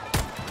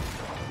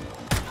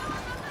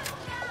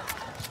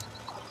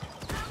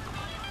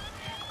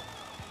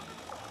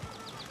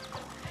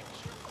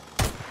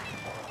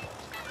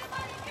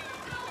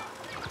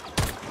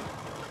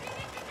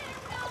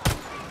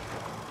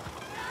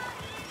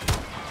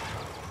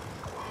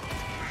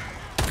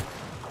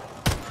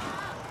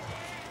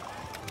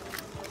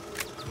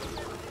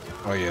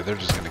 Oh yeah, they're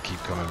just gonna keep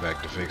coming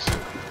back to fix it.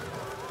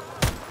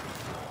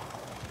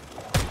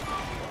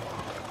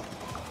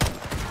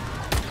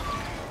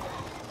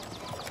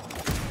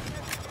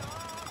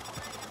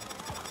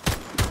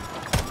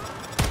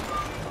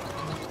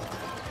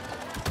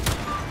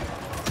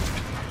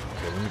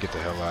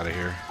 out of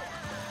here.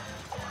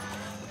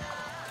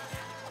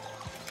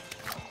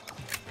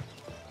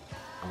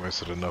 I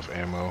wasted enough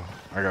ammo.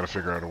 I gotta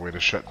figure out a way to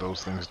shut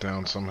those things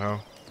down somehow.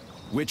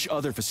 Which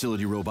other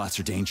facility robots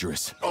are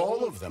dangerous?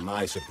 All of them,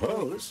 I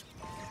suppose.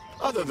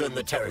 Other than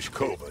the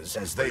Tereshkovas,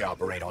 as they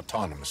operate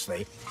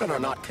autonomously and are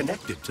not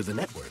connected to the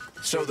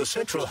network. So the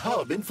central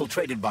hub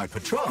infiltrated by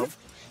Petrov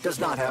does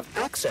not have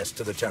access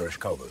to the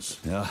Tereshkovas.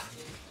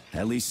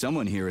 At least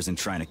someone here isn't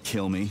trying to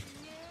kill me.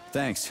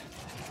 Thanks.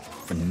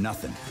 For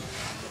nothing.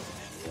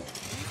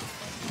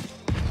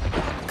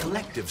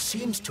 Collective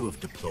seems to have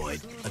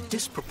deployed a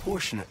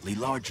disproportionately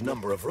large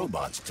number of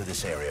robots to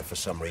this area for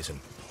some reason.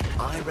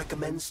 I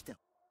recommend stealth.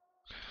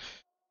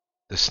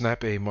 The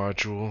Snap A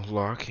module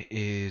lock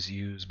is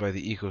used by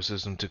the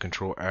ecosystem to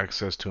control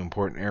access to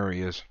important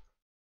areas.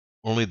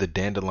 Only the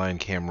Dandelion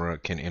camera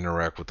can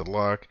interact with the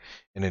lock.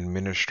 An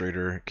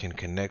administrator can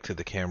connect to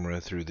the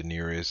camera through the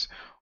nearest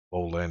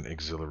OLAN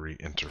auxiliary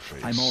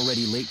interface. I'm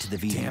already late to the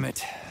V. Damn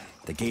it.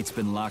 The gate's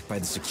been locked by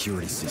the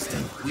security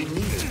system. We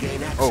need to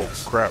gain access.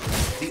 Oh, crap.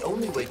 The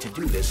only way to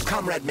do this,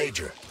 Comrade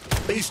Major,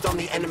 based on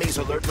the enemy's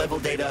alert level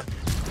data,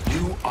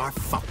 you are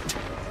fucked.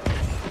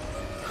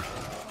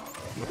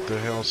 What the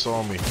hell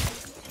saw me?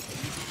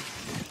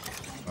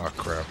 Oh,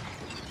 crap.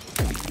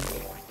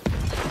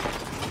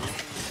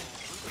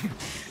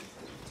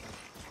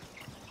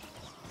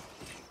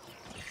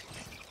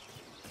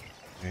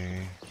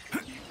 Okay.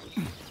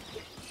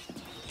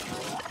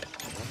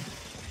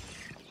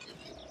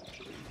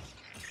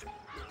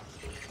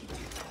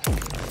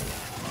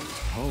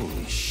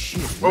 Holy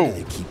shit, where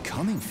do they keep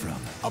coming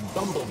from? A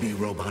bumblebee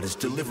robot is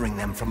delivering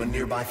them from a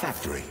nearby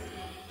factory.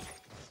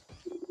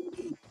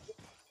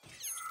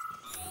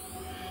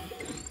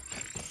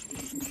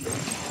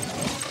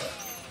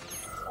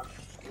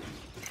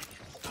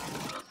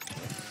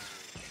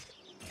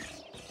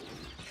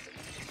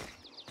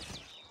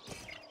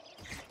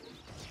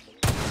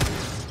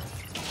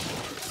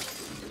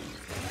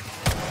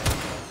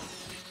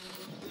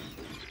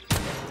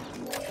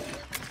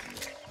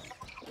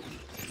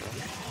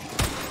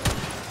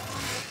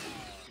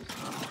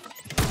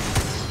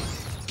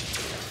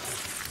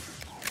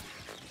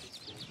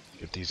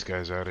 Get these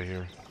guys out of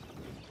here.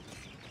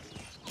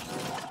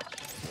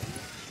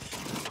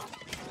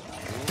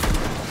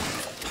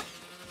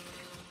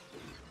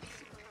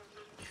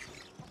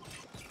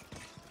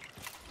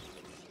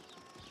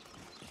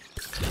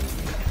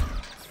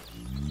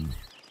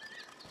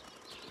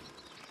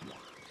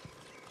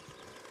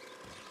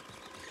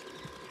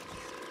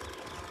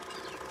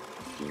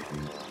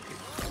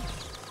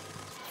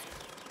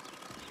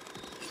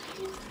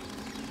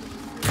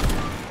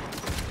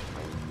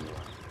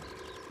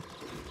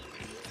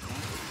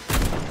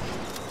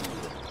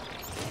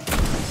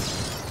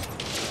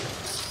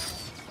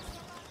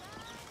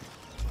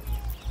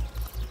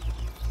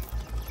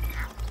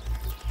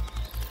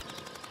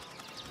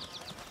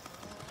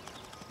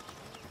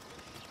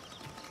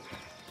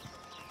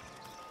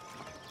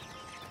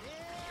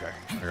 Okay,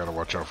 I gotta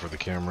watch out for the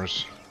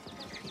cameras.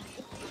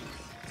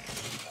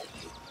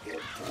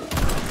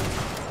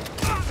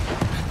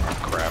 Oh,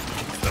 crap.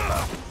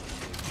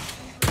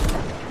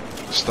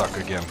 Stuck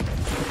again.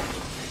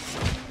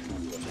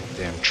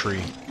 Damn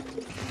tree.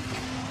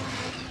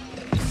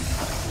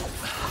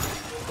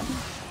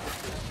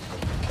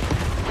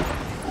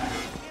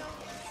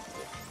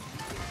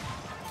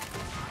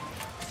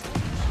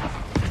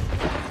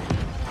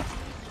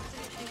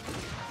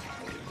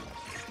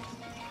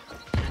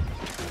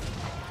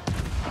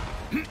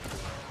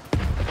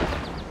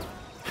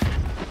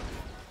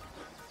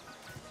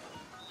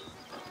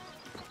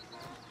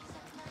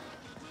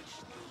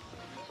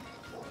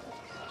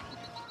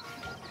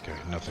 Okay,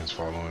 nothing's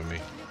following me.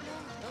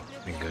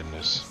 Thank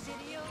goodness.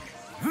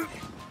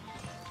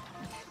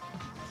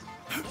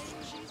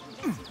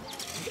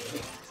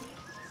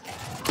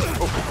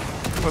 Oh,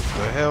 what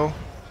the hell?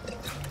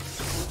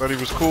 Thought he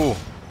was cool.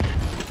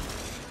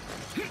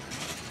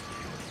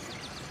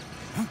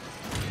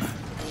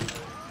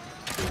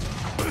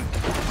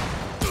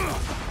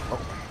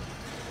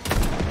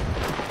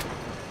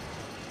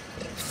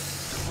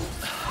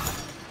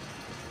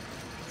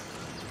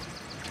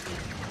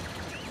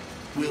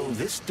 Will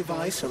this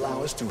device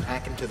allow us to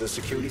hack into the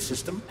security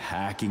system?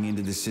 Hacking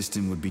into the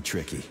system would be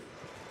tricky.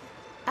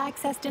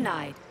 Access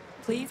denied.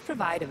 Please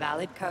provide a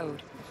valid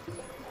code.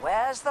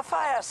 Where's the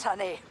fire,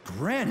 Sonny?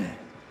 Granny,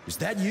 is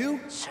that you?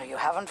 So you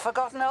haven't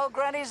forgotten old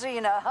Granny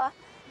Xena, huh?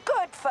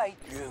 Good for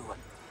you.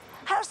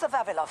 How's the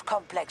Vavilov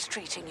complex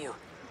treating you?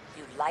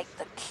 You like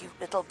the cute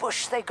little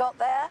bush they got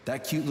there?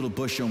 That cute little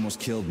bush almost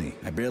killed me.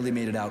 I barely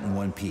made it out in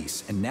one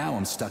piece. And now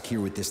I'm stuck here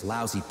with this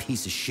lousy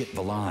piece of shit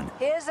Valan.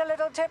 Here's a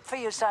little tip for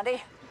you,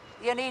 Sonny.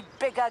 You need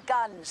bigger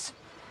guns.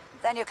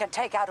 Then you can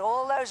take out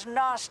all those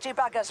nasty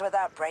buggers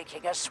without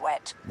breaking a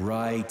sweat.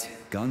 Right.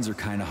 Guns are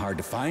kind of hard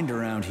to find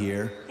around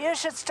here. You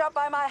should stop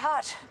by my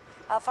hut.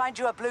 I'll find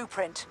you a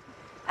blueprint.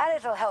 And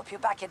it'll help you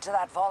back into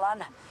that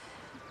Volan.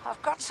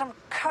 I've got some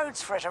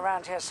codes for it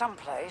around here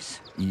someplace.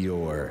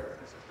 Your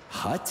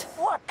Hut?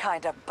 What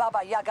kind of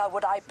Baba Yaga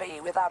would I be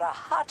without a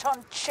hut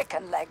on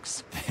chicken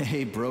legs?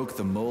 They broke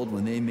the mold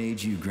when they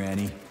made you,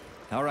 Granny.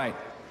 All right,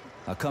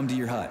 I'll come to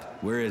your hut.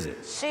 Where is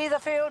it? See the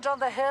field on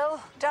the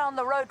hill? Down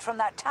the road from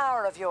that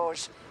tower of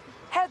yours.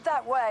 Head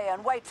that way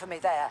and wait for me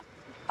there.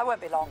 I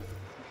won't be long.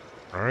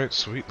 Alright,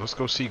 sweet. Let's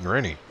go see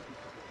Granny.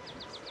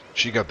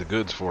 She got the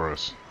goods for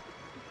us.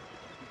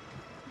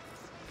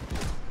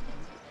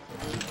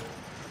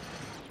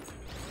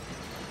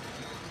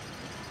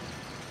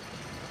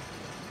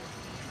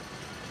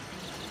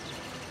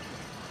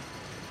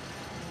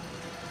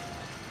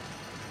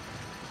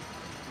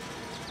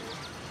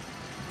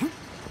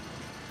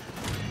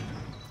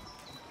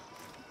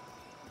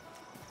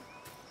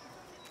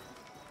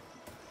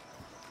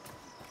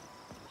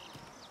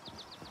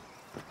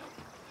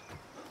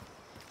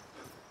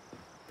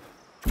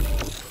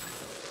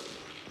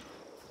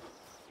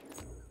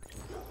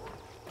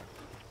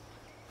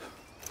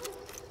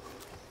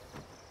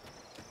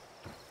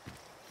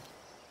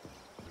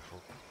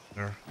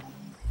 There.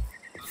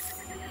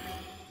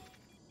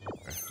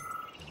 Okay.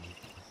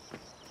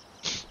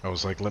 I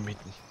was like, let me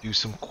do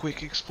some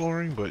quick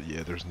exploring, but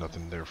yeah, there's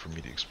nothing there for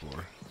me to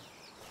explore.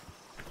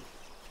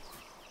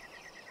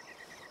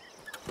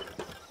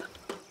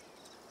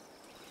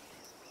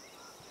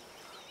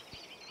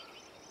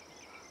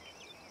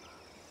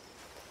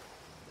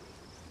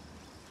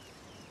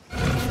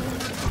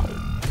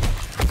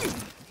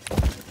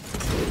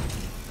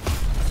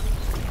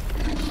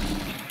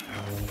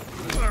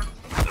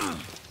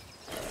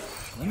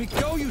 Let me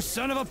go, you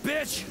son of a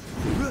bitch!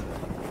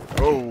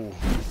 Oh.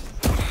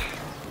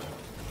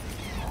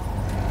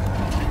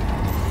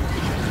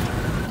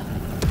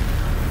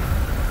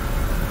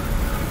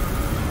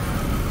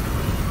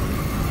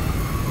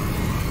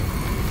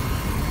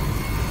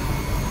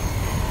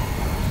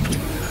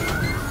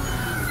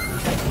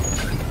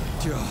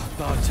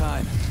 About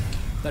time.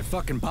 That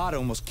fucking bot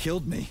almost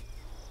killed me.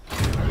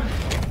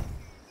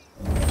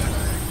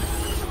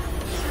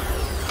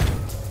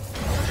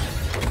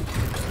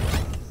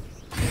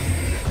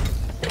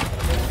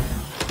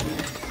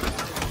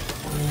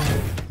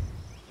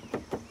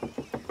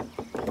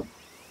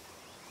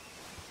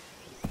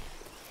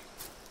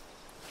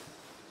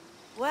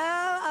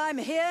 Well, I'm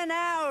here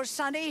now,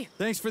 Sonny.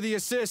 Thanks for the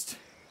assist,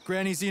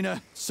 Granny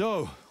Xena.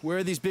 So, where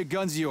are these big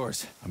guns of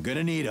yours? I'm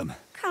gonna need them.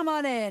 Come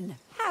on in.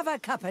 Have a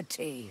cup of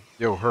tea.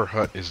 Yo, her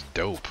hut is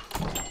dope.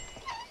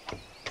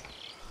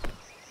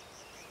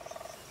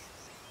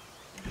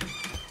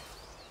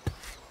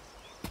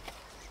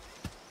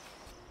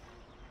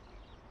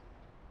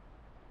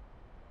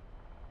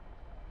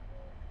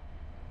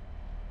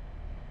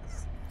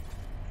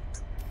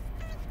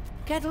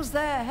 Kettle's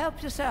there.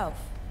 Help yourself.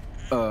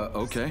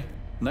 Okay.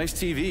 Nice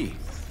TV.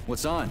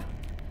 What's on?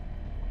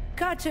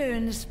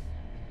 Cartoons.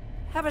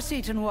 Have a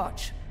seat and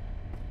watch.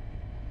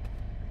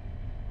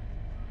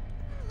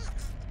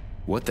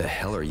 What the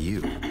hell are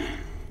you?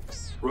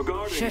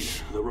 Regarding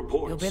Shush. the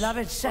reports, Your beloved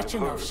I've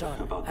Sechenov, heard son.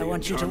 about I the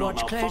want you to internal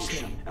watch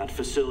closely. malfunction at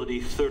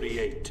Facility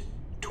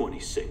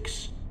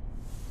 3826.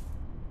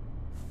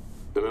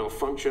 The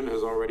malfunction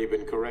has already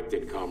been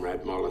corrected,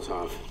 Comrade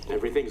Molotov.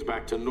 Everything's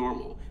back to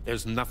normal.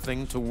 There's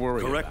nothing to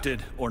worry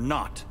Corrected or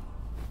not,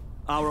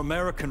 our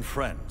American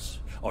friends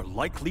are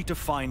likely to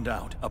find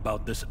out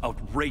about this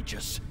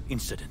outrageous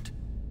incident.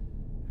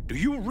 Do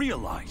you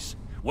realize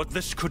what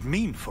this could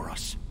mean for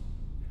us?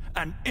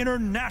 An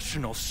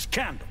international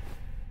scandal.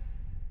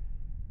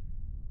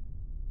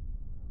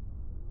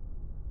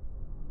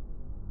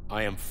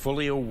 I am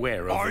fully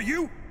aware of... Are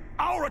you?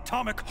 Our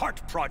Atomic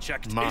Heart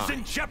project is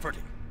in jeopardy.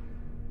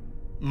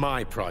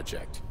 My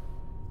project.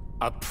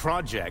 A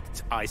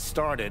project I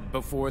started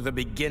before the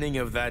beginning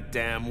of that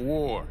damn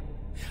war.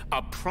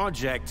 A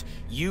project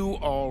you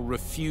all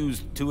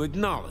refused to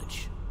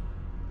acknowledge.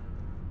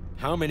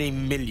 How many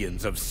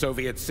millions of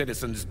Soviet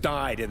citizens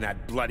died in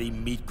that bloody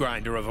meat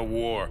grinder of a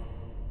war?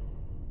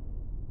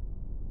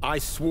 I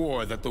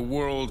swore that the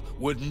world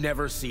would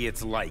never see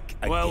its like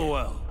again.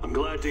 Well. I'm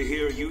glad to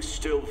hear you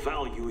still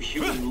value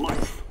human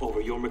life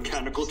over your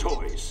mechanical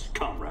toys,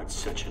 Comrade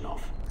Sechenov.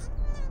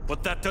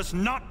 But that does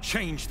not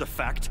change the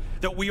fact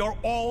that we are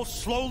all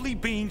slowly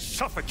being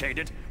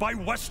suffocated by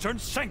Western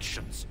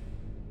sanctions.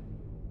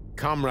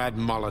 Comrade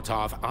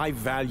Molotov, I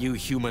value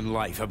human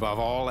life above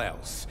all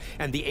else,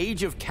 and the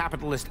age of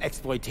capitalist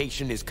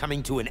exploitation is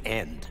coming to an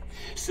end.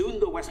 Soon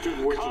the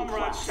Western working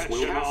class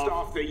will cast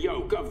off the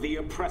yoke of the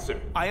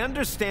oppressor. I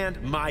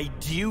understand my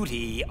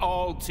duty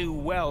all too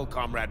well,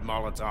 Comrade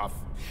Molotov.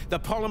 The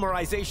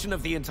polymerization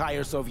of the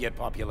entire Soviet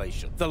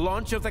population, the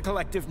launch of the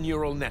collective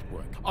neural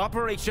network,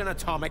 Operation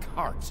Atomic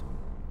Heart.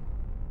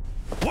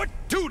 What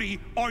duty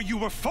are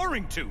you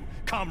referring to,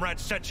 Comrade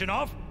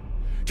Sechenov?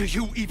 Do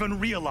you even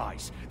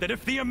realize that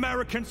if the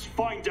Americans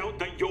find out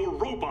that your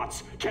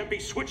robots can be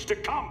switched to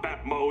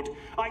combat mode,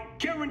 I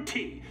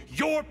guarantee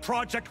your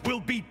project will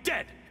be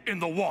dead in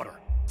the water?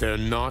 They're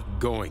not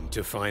going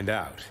to find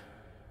out.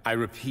 I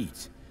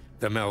repeat,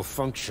 the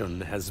malfunction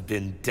has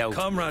been dealt with.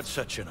 Comrade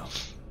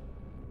Sechenov,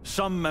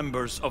 Some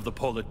members of the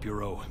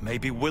Politburo may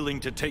be willing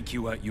to take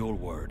you at your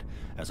word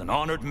as an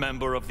honored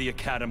member of the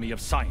Academy of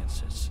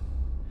Sciences.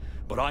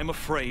 But I'm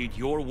afraid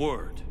your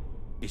word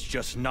is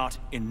just not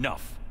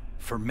enough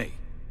for me.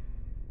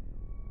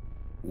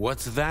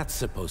 What's that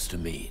supposed to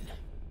mean?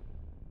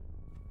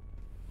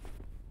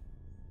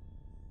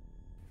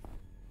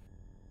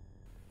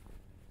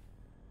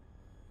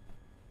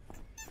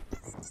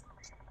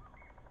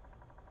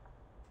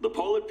 The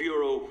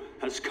Politburo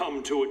has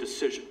come to a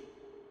decision,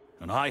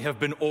 and I have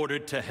been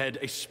ordered to head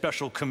a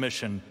special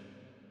commission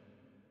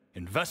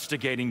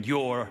investigating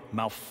your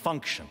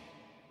malfunction.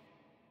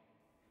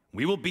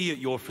 We will be at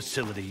your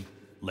facility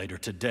later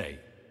today.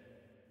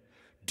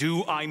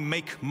 Do I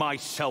make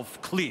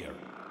myself clear,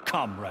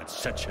 Comrade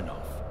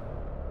Sechenov?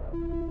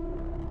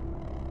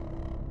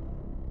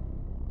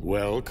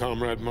 Well,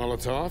 Comrade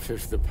Molotov,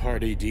 if the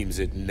party deems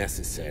it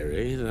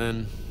necessary,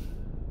 then...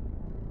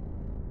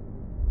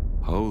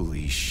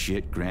 Holy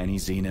shit, Granny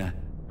Xena.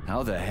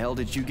 How the hell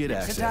did you get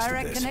access to this? It's a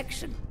direct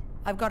connection.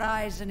 I've got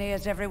eyes and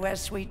ears everywhere,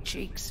 sweet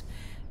cheeks.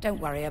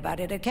 Don't worry about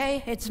it,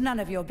 okay? It's none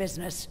of your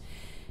business.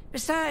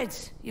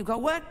 Besides, you've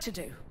got work to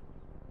do.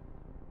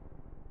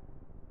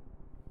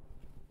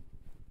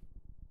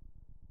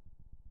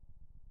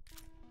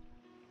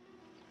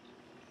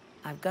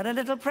 I've got a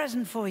little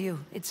present for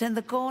you. It's in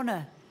the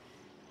corner.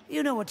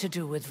 You know what to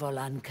do with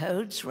Volan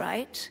codes,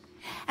 right?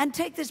 And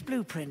take this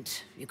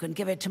blueprint. You can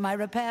give it to my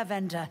repair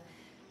vendor.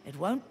 It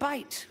won't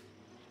bite.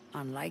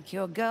 Unlike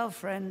your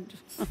girlfriend.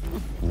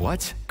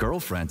 What?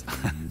 Girlfriend?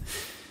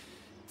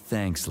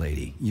 Thanks,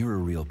 lady. You're a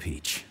real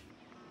peach.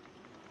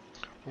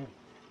 Ooh,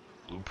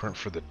 blueprint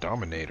for the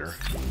Dominator.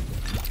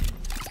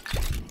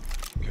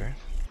 Okay.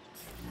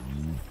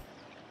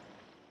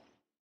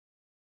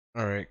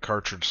 Alright,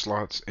 cartridge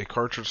slots. A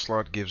cartridge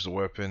slot gives the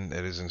weapon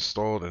that is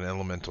installed an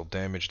elemental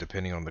damage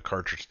depending on the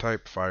cartridge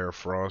type, fire,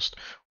 frost,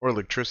 or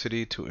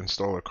electricity. To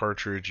install a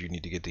cartridge, you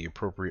need to get the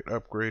appropriate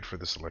upgrade for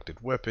the selected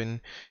weapon.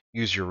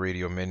 Use your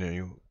radio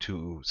menu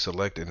to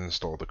select and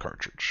install the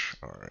cartridge.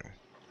 Alright.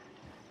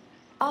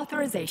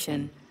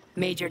 Authorization.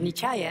 Major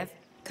Nechayev,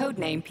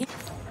 codename P.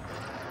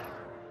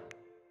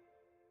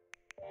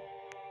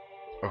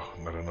 Oh,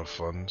 not enough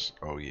funds?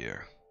 Oh yeah.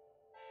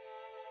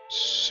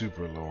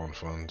 Super low on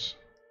funds.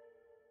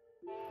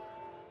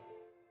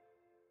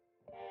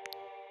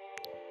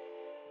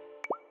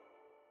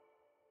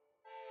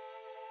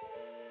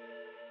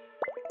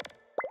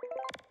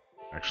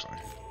 Actually,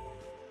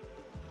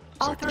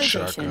 it's like the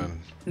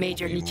shotgun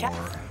Major will be Nechayev.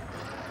 more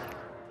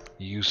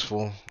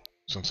useful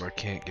since I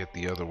can't get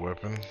the other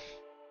weapon.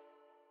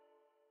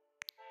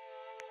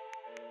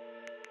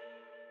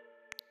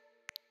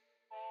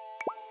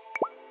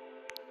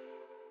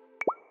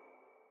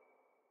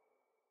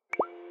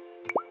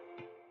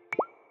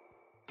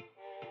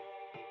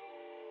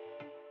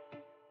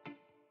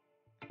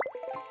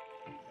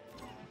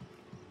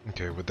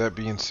 Okay, with that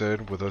being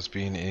said, with us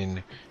being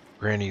in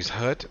Granny's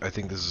hut, I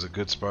think this is a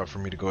good spot for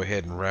me to go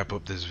ahead and wrap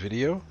up this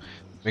video.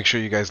 Make sure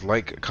you guys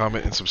like,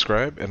 comment, and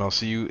subscribe, and I'll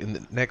see you in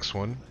the next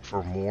one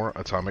for more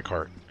Atomic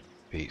Heart.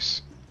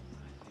 Peace.